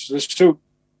 because the suit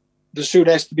the suit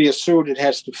has to be a suit. It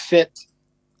has to fit.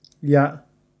 Yeah.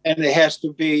 And it has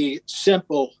to be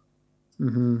simple.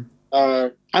 Mm-hmm.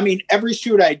 I mean, every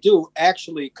suit I do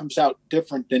actually comes out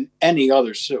different than any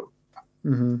other suit.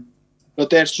 Mm-hmm. But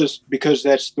that's just because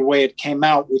that's the way it came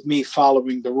out with me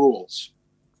following the rules.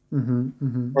 Mm-hmm.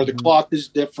 Mm-hmm. Or the cloth is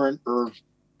different, or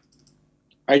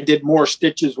I did more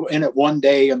stitches in it one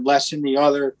day and less in the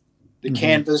other. The Mm-hmm.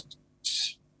 canvas,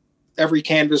 every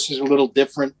canvas is a little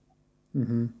different.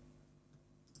 Mm-hmm.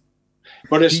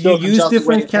 But it Do still you comes use out the way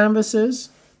different it- canvases?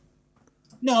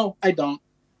 No, I don't.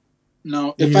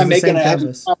 No, You if use I'm the making same a heavy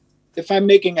canvas? top, if I'm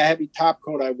making a heavy top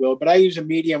coat, I will. But I use a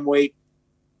medium weight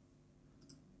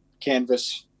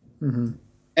canvas. Mm-hmm.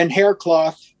 And hair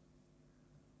cloth,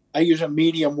 I use a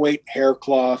medium weight hair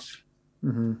cloth.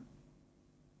 Mm-hmm.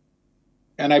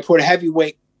 And I put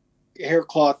heavyweight hair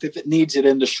cloth if it needs it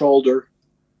in the shoulder.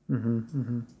 Mm-hmm.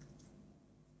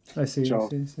 Mm-hmm. I see. So-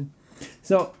 I see.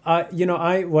 So,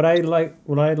 what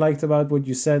I liked about what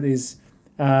you said is,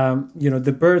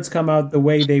 the birds come out the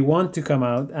way they want to come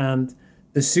out, and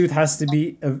the suit has to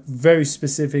be a very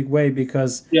specific way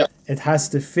because Yeah. it has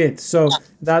to fit. So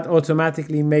that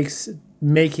automatically makes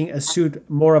making a suit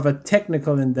more of a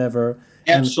technical endeavor,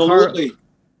 Absolutely.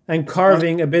 and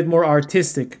carving a bit more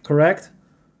artistic. Correct?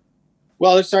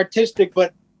 Well, it's artistic,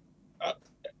 but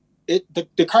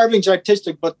the carving's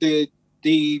artistic, but the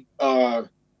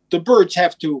birds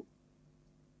have to.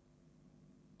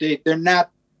 They're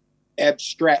not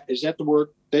abstract. Is that the word?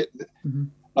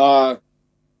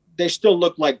 They still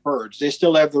look like birds. They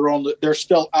still have their own. They're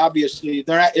still obviously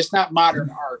they're not. It's not modern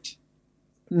art.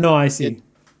 No, I see.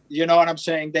 You know what I'm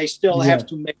saying? They still have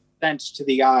to make sense to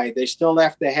the eye. They still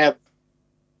have to have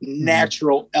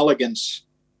natural elegance.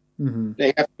 Mm-hmm.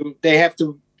 They have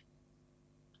to.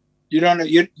 You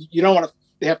don't want to.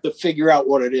 They have to figure out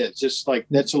what it is. It's like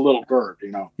that's a little bird,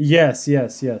 you know. Yes.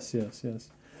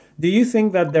 Do you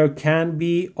think that there can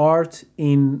be art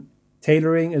in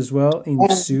tailoring as well, in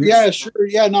suits? Yeah, sure.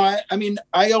 Yeah, no, I mean,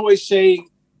 I always say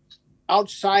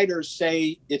outsiders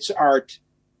say it's art,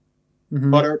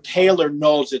 but our tailor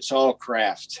knows it's all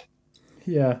craft.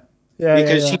 Yeah.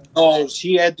 Because he knows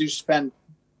he had to spend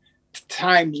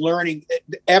time learning.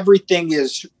 Every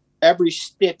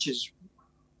stitch is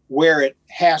where it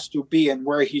has to be and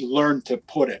where he learned to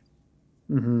put it.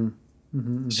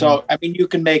 So, I mean, you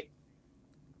can make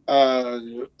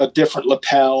a different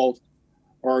lapel,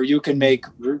 or you can make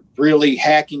really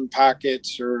hacking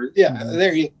pockets, or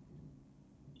there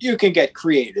you can get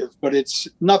creative, but it's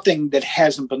nothing that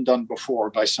hasn't been done before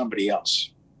by somebody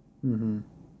else.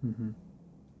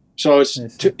 So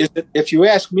if you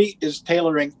ask me, is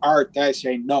tailoring art? I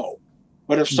say no.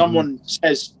 But if someone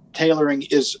says tailoring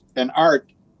is an art,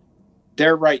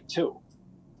 they're right too.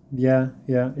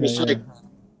 It's like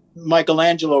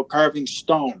Michelangelo carving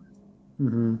stone.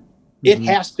 It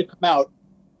has to come out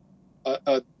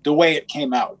the way it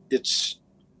came out.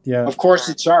 Of course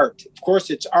it's art. Of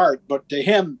course it's art, but to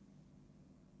him,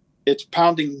 it's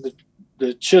pounding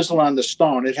the chisel on the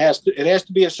stone. It has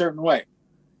to be a certain way.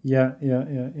 Yeah.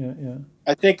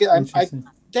 I think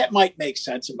that might make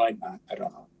sense. It might not. I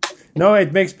don't know. No,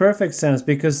 it makes perfect sense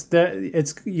because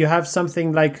you have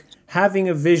something like having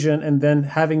a vision and then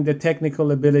having the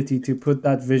technical ability to put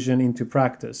that vision into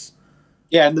practice.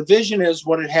 Yeah, and the vision is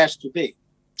what it has to be.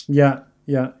 Yeah.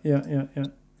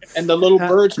 And the little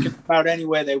birds can come out any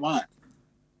way they want.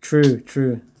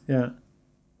 True. Yeah.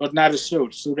 But not a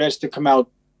suit. Suit has to come out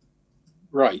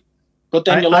right. But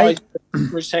then you'll always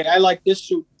say, I like this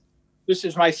suit. This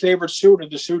is my favorite suit of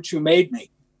the suits you made me.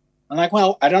 I'm like,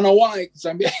 well, I don't know why. Because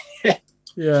I made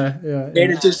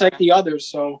it just like the others.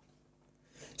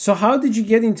 So how did you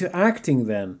get into acting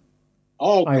then?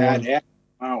 Oh, God.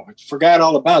 Wow. I forgot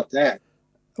all about that.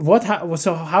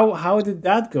 How did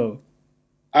that go?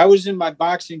 I was in my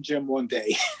boxing gym one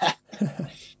day.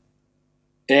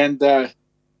 And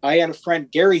I had a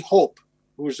friend, Gary Hope,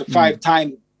 who was a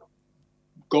 5-time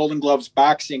Golden Gloves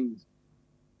boxing.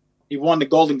 He won the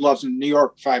Golden Gloves in New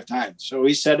York 5 times. So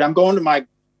he said, I'm going to my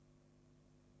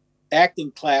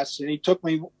acting class, and he took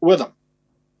me with him.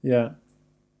 Yeah.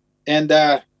 And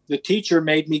the teacher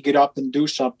made me get up and do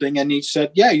something, and he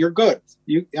said, yeah, you're good.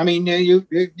 You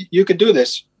could do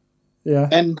this. Yeah.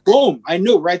 And boom, I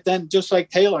knew right then, just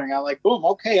like tailoring, I'm like, boom,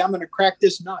 okay, I'm going to crack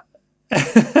this nut.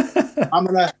 I'm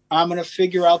gonna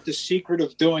figure out the secret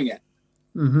of doing it.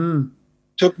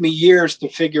 Took me years to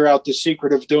figure out the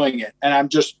secret of doing it, and I'm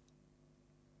just,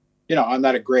 I'm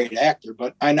not a great actor,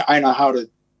 but I know how to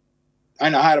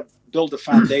build a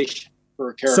foundation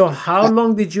for a character. So how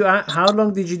long did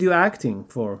you do acting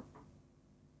for?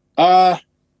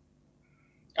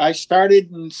 I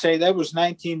started in, say, that was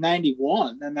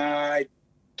 1991, and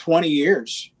 20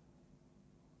 years.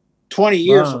 20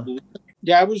 years. Wow.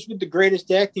 Yeah, I was with the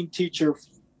greatest acting teacher,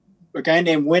 a guy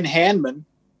named Win Hanman,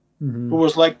 who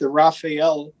was like the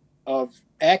Raphael of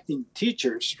acting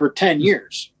teachers for 10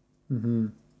 years.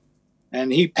 And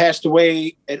he passed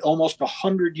away at almost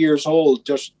 100 years old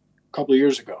just a couple of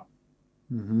years ago.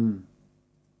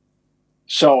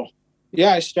 So,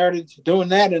 yeah, I started doing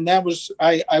that. And that was,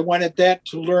 I went at that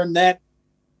to learn that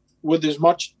with as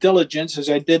much diligence as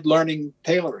I did learning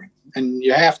tailoring. And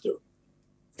you have to.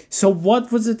 So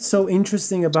what was it so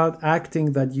interesting about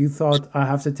acting that you thought, I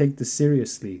have to take this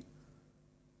seriously?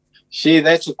 See,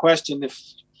 that's a question.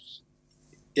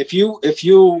 If you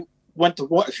went to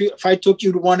one, if I took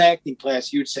you to one acting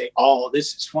class, you'd say, "Oh,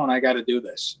 this is fun. I got to do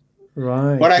this."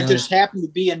 Right. But I just happened to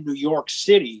be in New York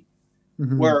City,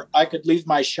 where I could leave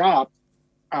my shop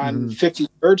on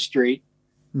 53rd Street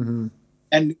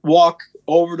and walk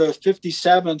over to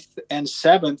 57th and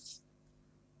 7th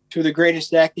to the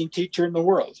greatest acting teacher in the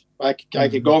world. I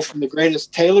could go from the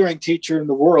greatest tailoring teacher in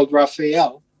the world,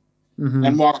 Raphael,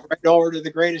 and walk right over to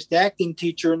the greatest acting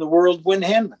teacher in the world, Win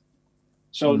Hanman.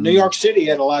 So New York City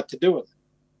had a lot to do with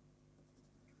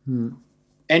it.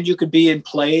 And you could be in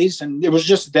plays, and it was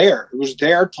just there. It was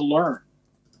there to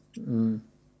learn.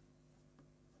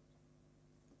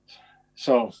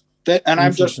 So that, and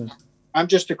I'm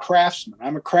just a craftsman.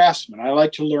 I'm a craftsman. I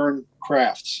like to learn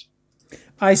crafts.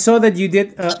 I saw that you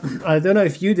did, I don't know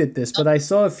if you did this, but I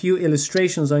saw a few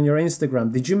illustrations on your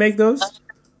Instagram. Did you make those?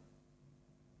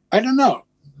 I don't know.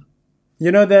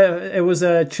 You know, it was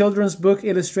a children's book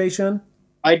illustration.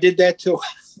 I did that too.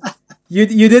 You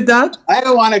did that? I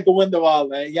don't want to go into all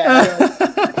that.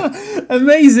 Yeah.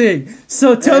 Amazing.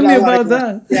 So tell me about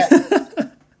that. Yeah.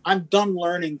 I'm done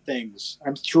learning things.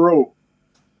 I'm through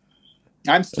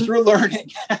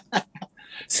learning.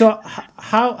 So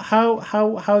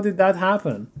how did that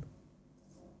happen?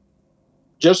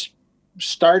 Just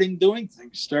starting doing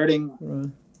things, right.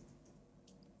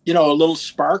 You know, a little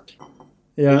spark.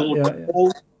 Yeah, a little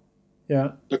coal.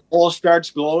 Yeah. The coal starts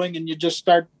glowing and you just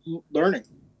start learning.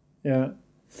 Yeah.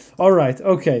 All right.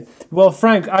 Okay. Well,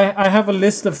 Frank, I have a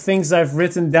list of things I've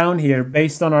written down here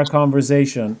based on our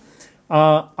conversation.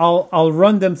 I'll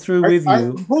run them through with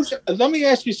you. Let me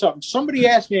ask you something. Somebody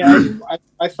asked me,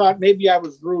 I thought maybe I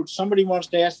was rude. Somebody wants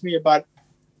to ask me about,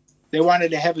 they wanted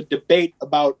to have a debate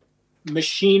about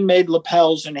machine-made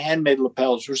lapels and handmade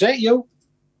lapels. Was that you?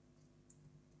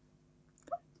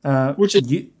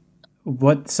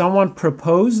 What, someone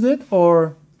proposed it,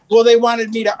 or? Well, they wanted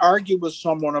me to argue with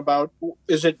someone about,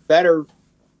 is it better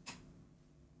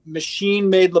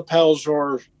machine-made lapels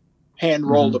or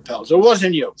hand-rolled lapels? It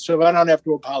wasn't you, so I don't have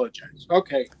to apologize.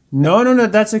 Okay. No,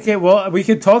 that's okay. Well, we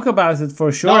could talk about it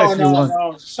for sure if you want.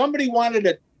 No. Somebody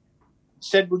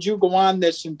said, would you go on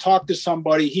this and talk to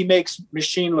somebody? He makes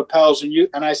machine lapels,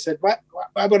 and I said, what?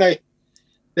 Why would I?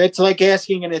 That's like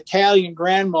asking an Italian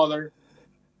grandmother,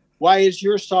 why is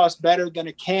your sauce better than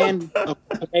a can of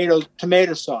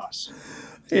tomato sauce?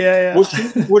 Yeah.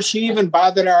 Would she even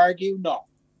bother to argue? No.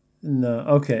 No.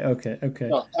 Okay.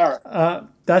 No. All right.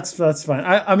 That's fine.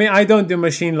 I mean, I don't do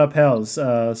machine lapels,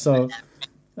 so.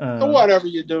 Whatever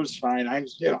you do is fine.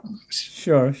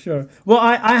 Sure. Well,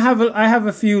 I have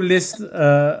a few list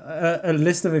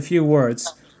of a few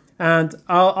words, and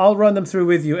I'll run them through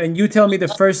with you, and you tell me the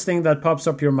first thing that pops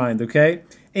up your mind, okay?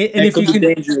 And if you can,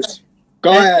 dangerous. Go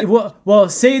ahead. Well,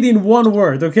 say it in one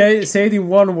word, okay? Say it in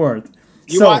one word.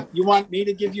 You want me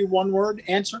to give you one word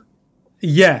answer?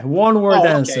 Yeah, one word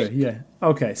answer. Yeah.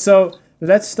 Okay. So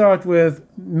let's start with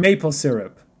maple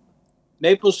syrup.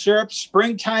 Maple syrup,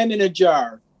 springtime in a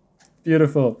jar.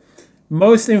 Beautiful.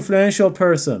 Most influential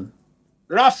person.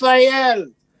 Raphael.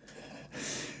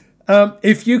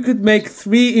 If you could make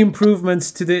 3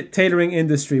 improvements to the tailoring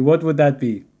industry, what would that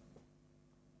be?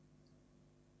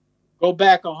 Go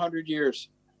back 100 years.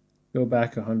 Go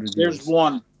back 100 years. There's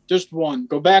one. Just one.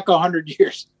 Go back 100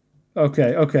 years.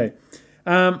 Okay.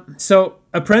 So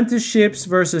apprenticeships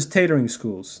versus tailoring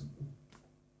schools.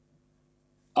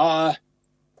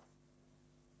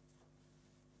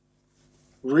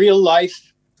 Real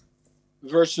life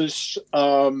versus,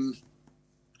 well,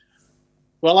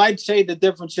 I'd say the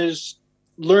difference is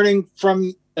learning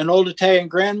from an old Italian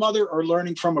grandmother or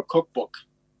learning from a cookbook.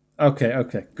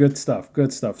 Okay. Good stuff.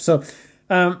 So,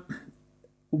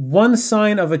 one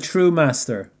sign of a true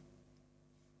master.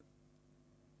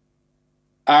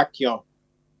 Accio.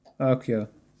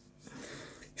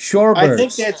 Shorebirds. I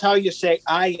think that's how you say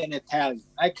 "I" in Italian.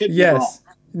 I could be wrong.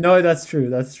 No, that's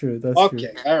true.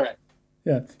 Okay, all right.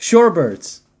 Yeah.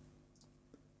 Shorebirds.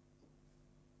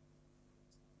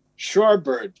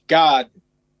 Shorebird. God.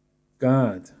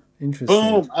 God. Interesting.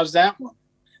 Boom. How's that one?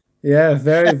 Yeah,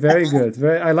 very, very good.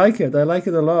 I like it. I like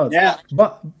it a lot. Yeah.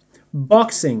 But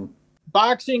boxing.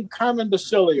 Boxing, Carmen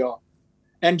Basilio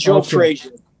and Joe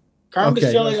Frazier. Carmen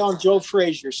Basilio and Joe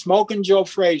Frazier. Smoking Joe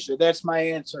Frazier. That's my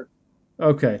answer.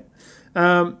 Okay.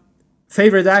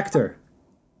 Favorite actor?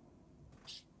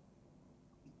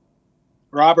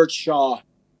 Robert Shaw.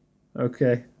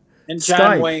 Okay. And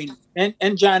John Wayne.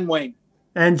 And John Wayne.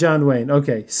 And John Wayne.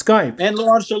 Okay. Skype. And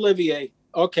Laurence Olivier.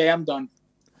 Okay, I'm done.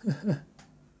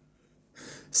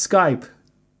 Skype.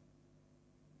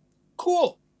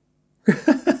 Cool.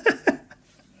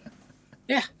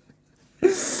 Yeah.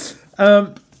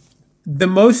 The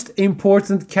most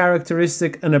important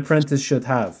characteristic an apprentice should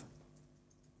have?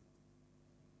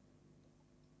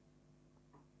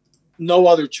 No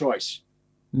other choice.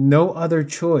 No other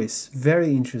choice.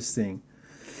 Very interesting.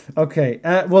 Okay.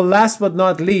 Well, last but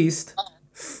not least,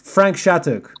 Frank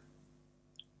Shattuck.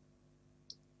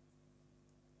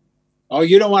 Oh,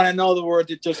 you don't want to know the word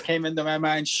that just came into my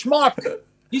mind. Schmuck.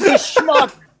 He's a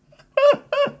schmuck.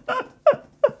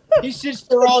 He sits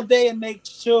there all day and makes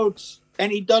suits,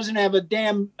 and he doesn't have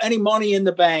any money in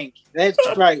the bank. That's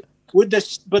right.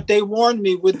 But they warned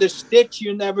me, with the stitch,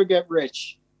 you never get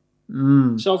rich.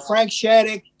 So Frank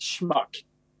Shattuck, schmuck.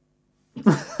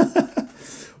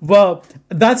 Well,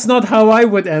 that's not how I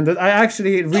would end it. I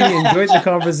actually really enjoyed the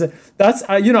conversation.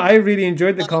 I really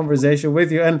enjoyed the conversation with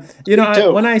you. And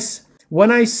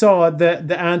when I saw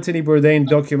the Anthony Bourdain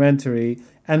documentary,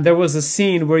 and there was a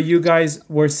scene where you guys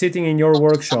were sitting in your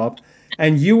workshop,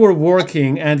 and you were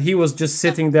working, and he was just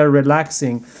sitting there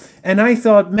relaxing, and I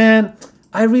thought, man,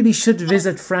 I really should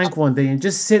visit Frank one day and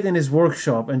just sit in his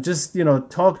workshop and just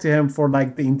talk to him for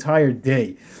like the entire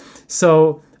day.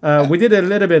 So. We did a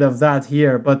little bit of that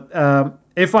here, but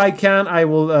if I can, I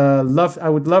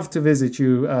would love to visit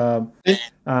you.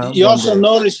 You also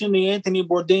notice in the Anthony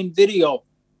Bourdain video,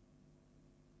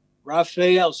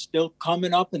 Raphael's still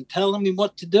coming up and telling me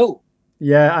what to do.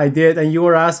 Yeah, I did, and you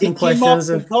were asking questions.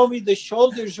 He told me the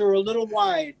shoulders are a little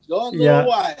wide. Go a little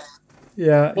wide.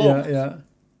 Yeah.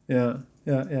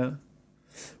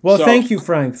 Well, thank you,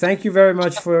 Frank. Thank you very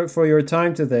much for your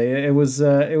time today. It was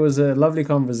a lovely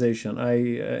conversation. I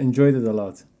enjoyed it a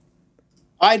lot.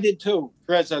 I did too,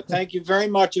 Reza. Thank you very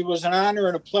much. It was an honor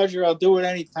and a pleasure. I'll do it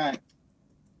anytime.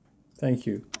 Thank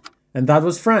you. And that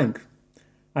was Frank.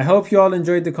 I hope you all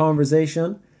enjoyed the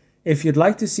conversation. If you'd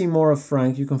like to see more of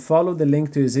Frank, you can follow the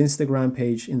link to his Instagram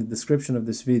page in the description of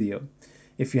this video.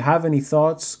 If you have any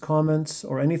thoughts, comments,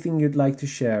 or anything you'd like to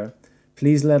share,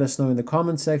 please let us know in the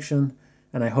comment section.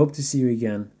 And I hope to see you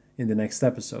again in the next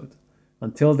episode.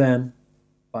 Until then,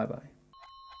 bye-bye.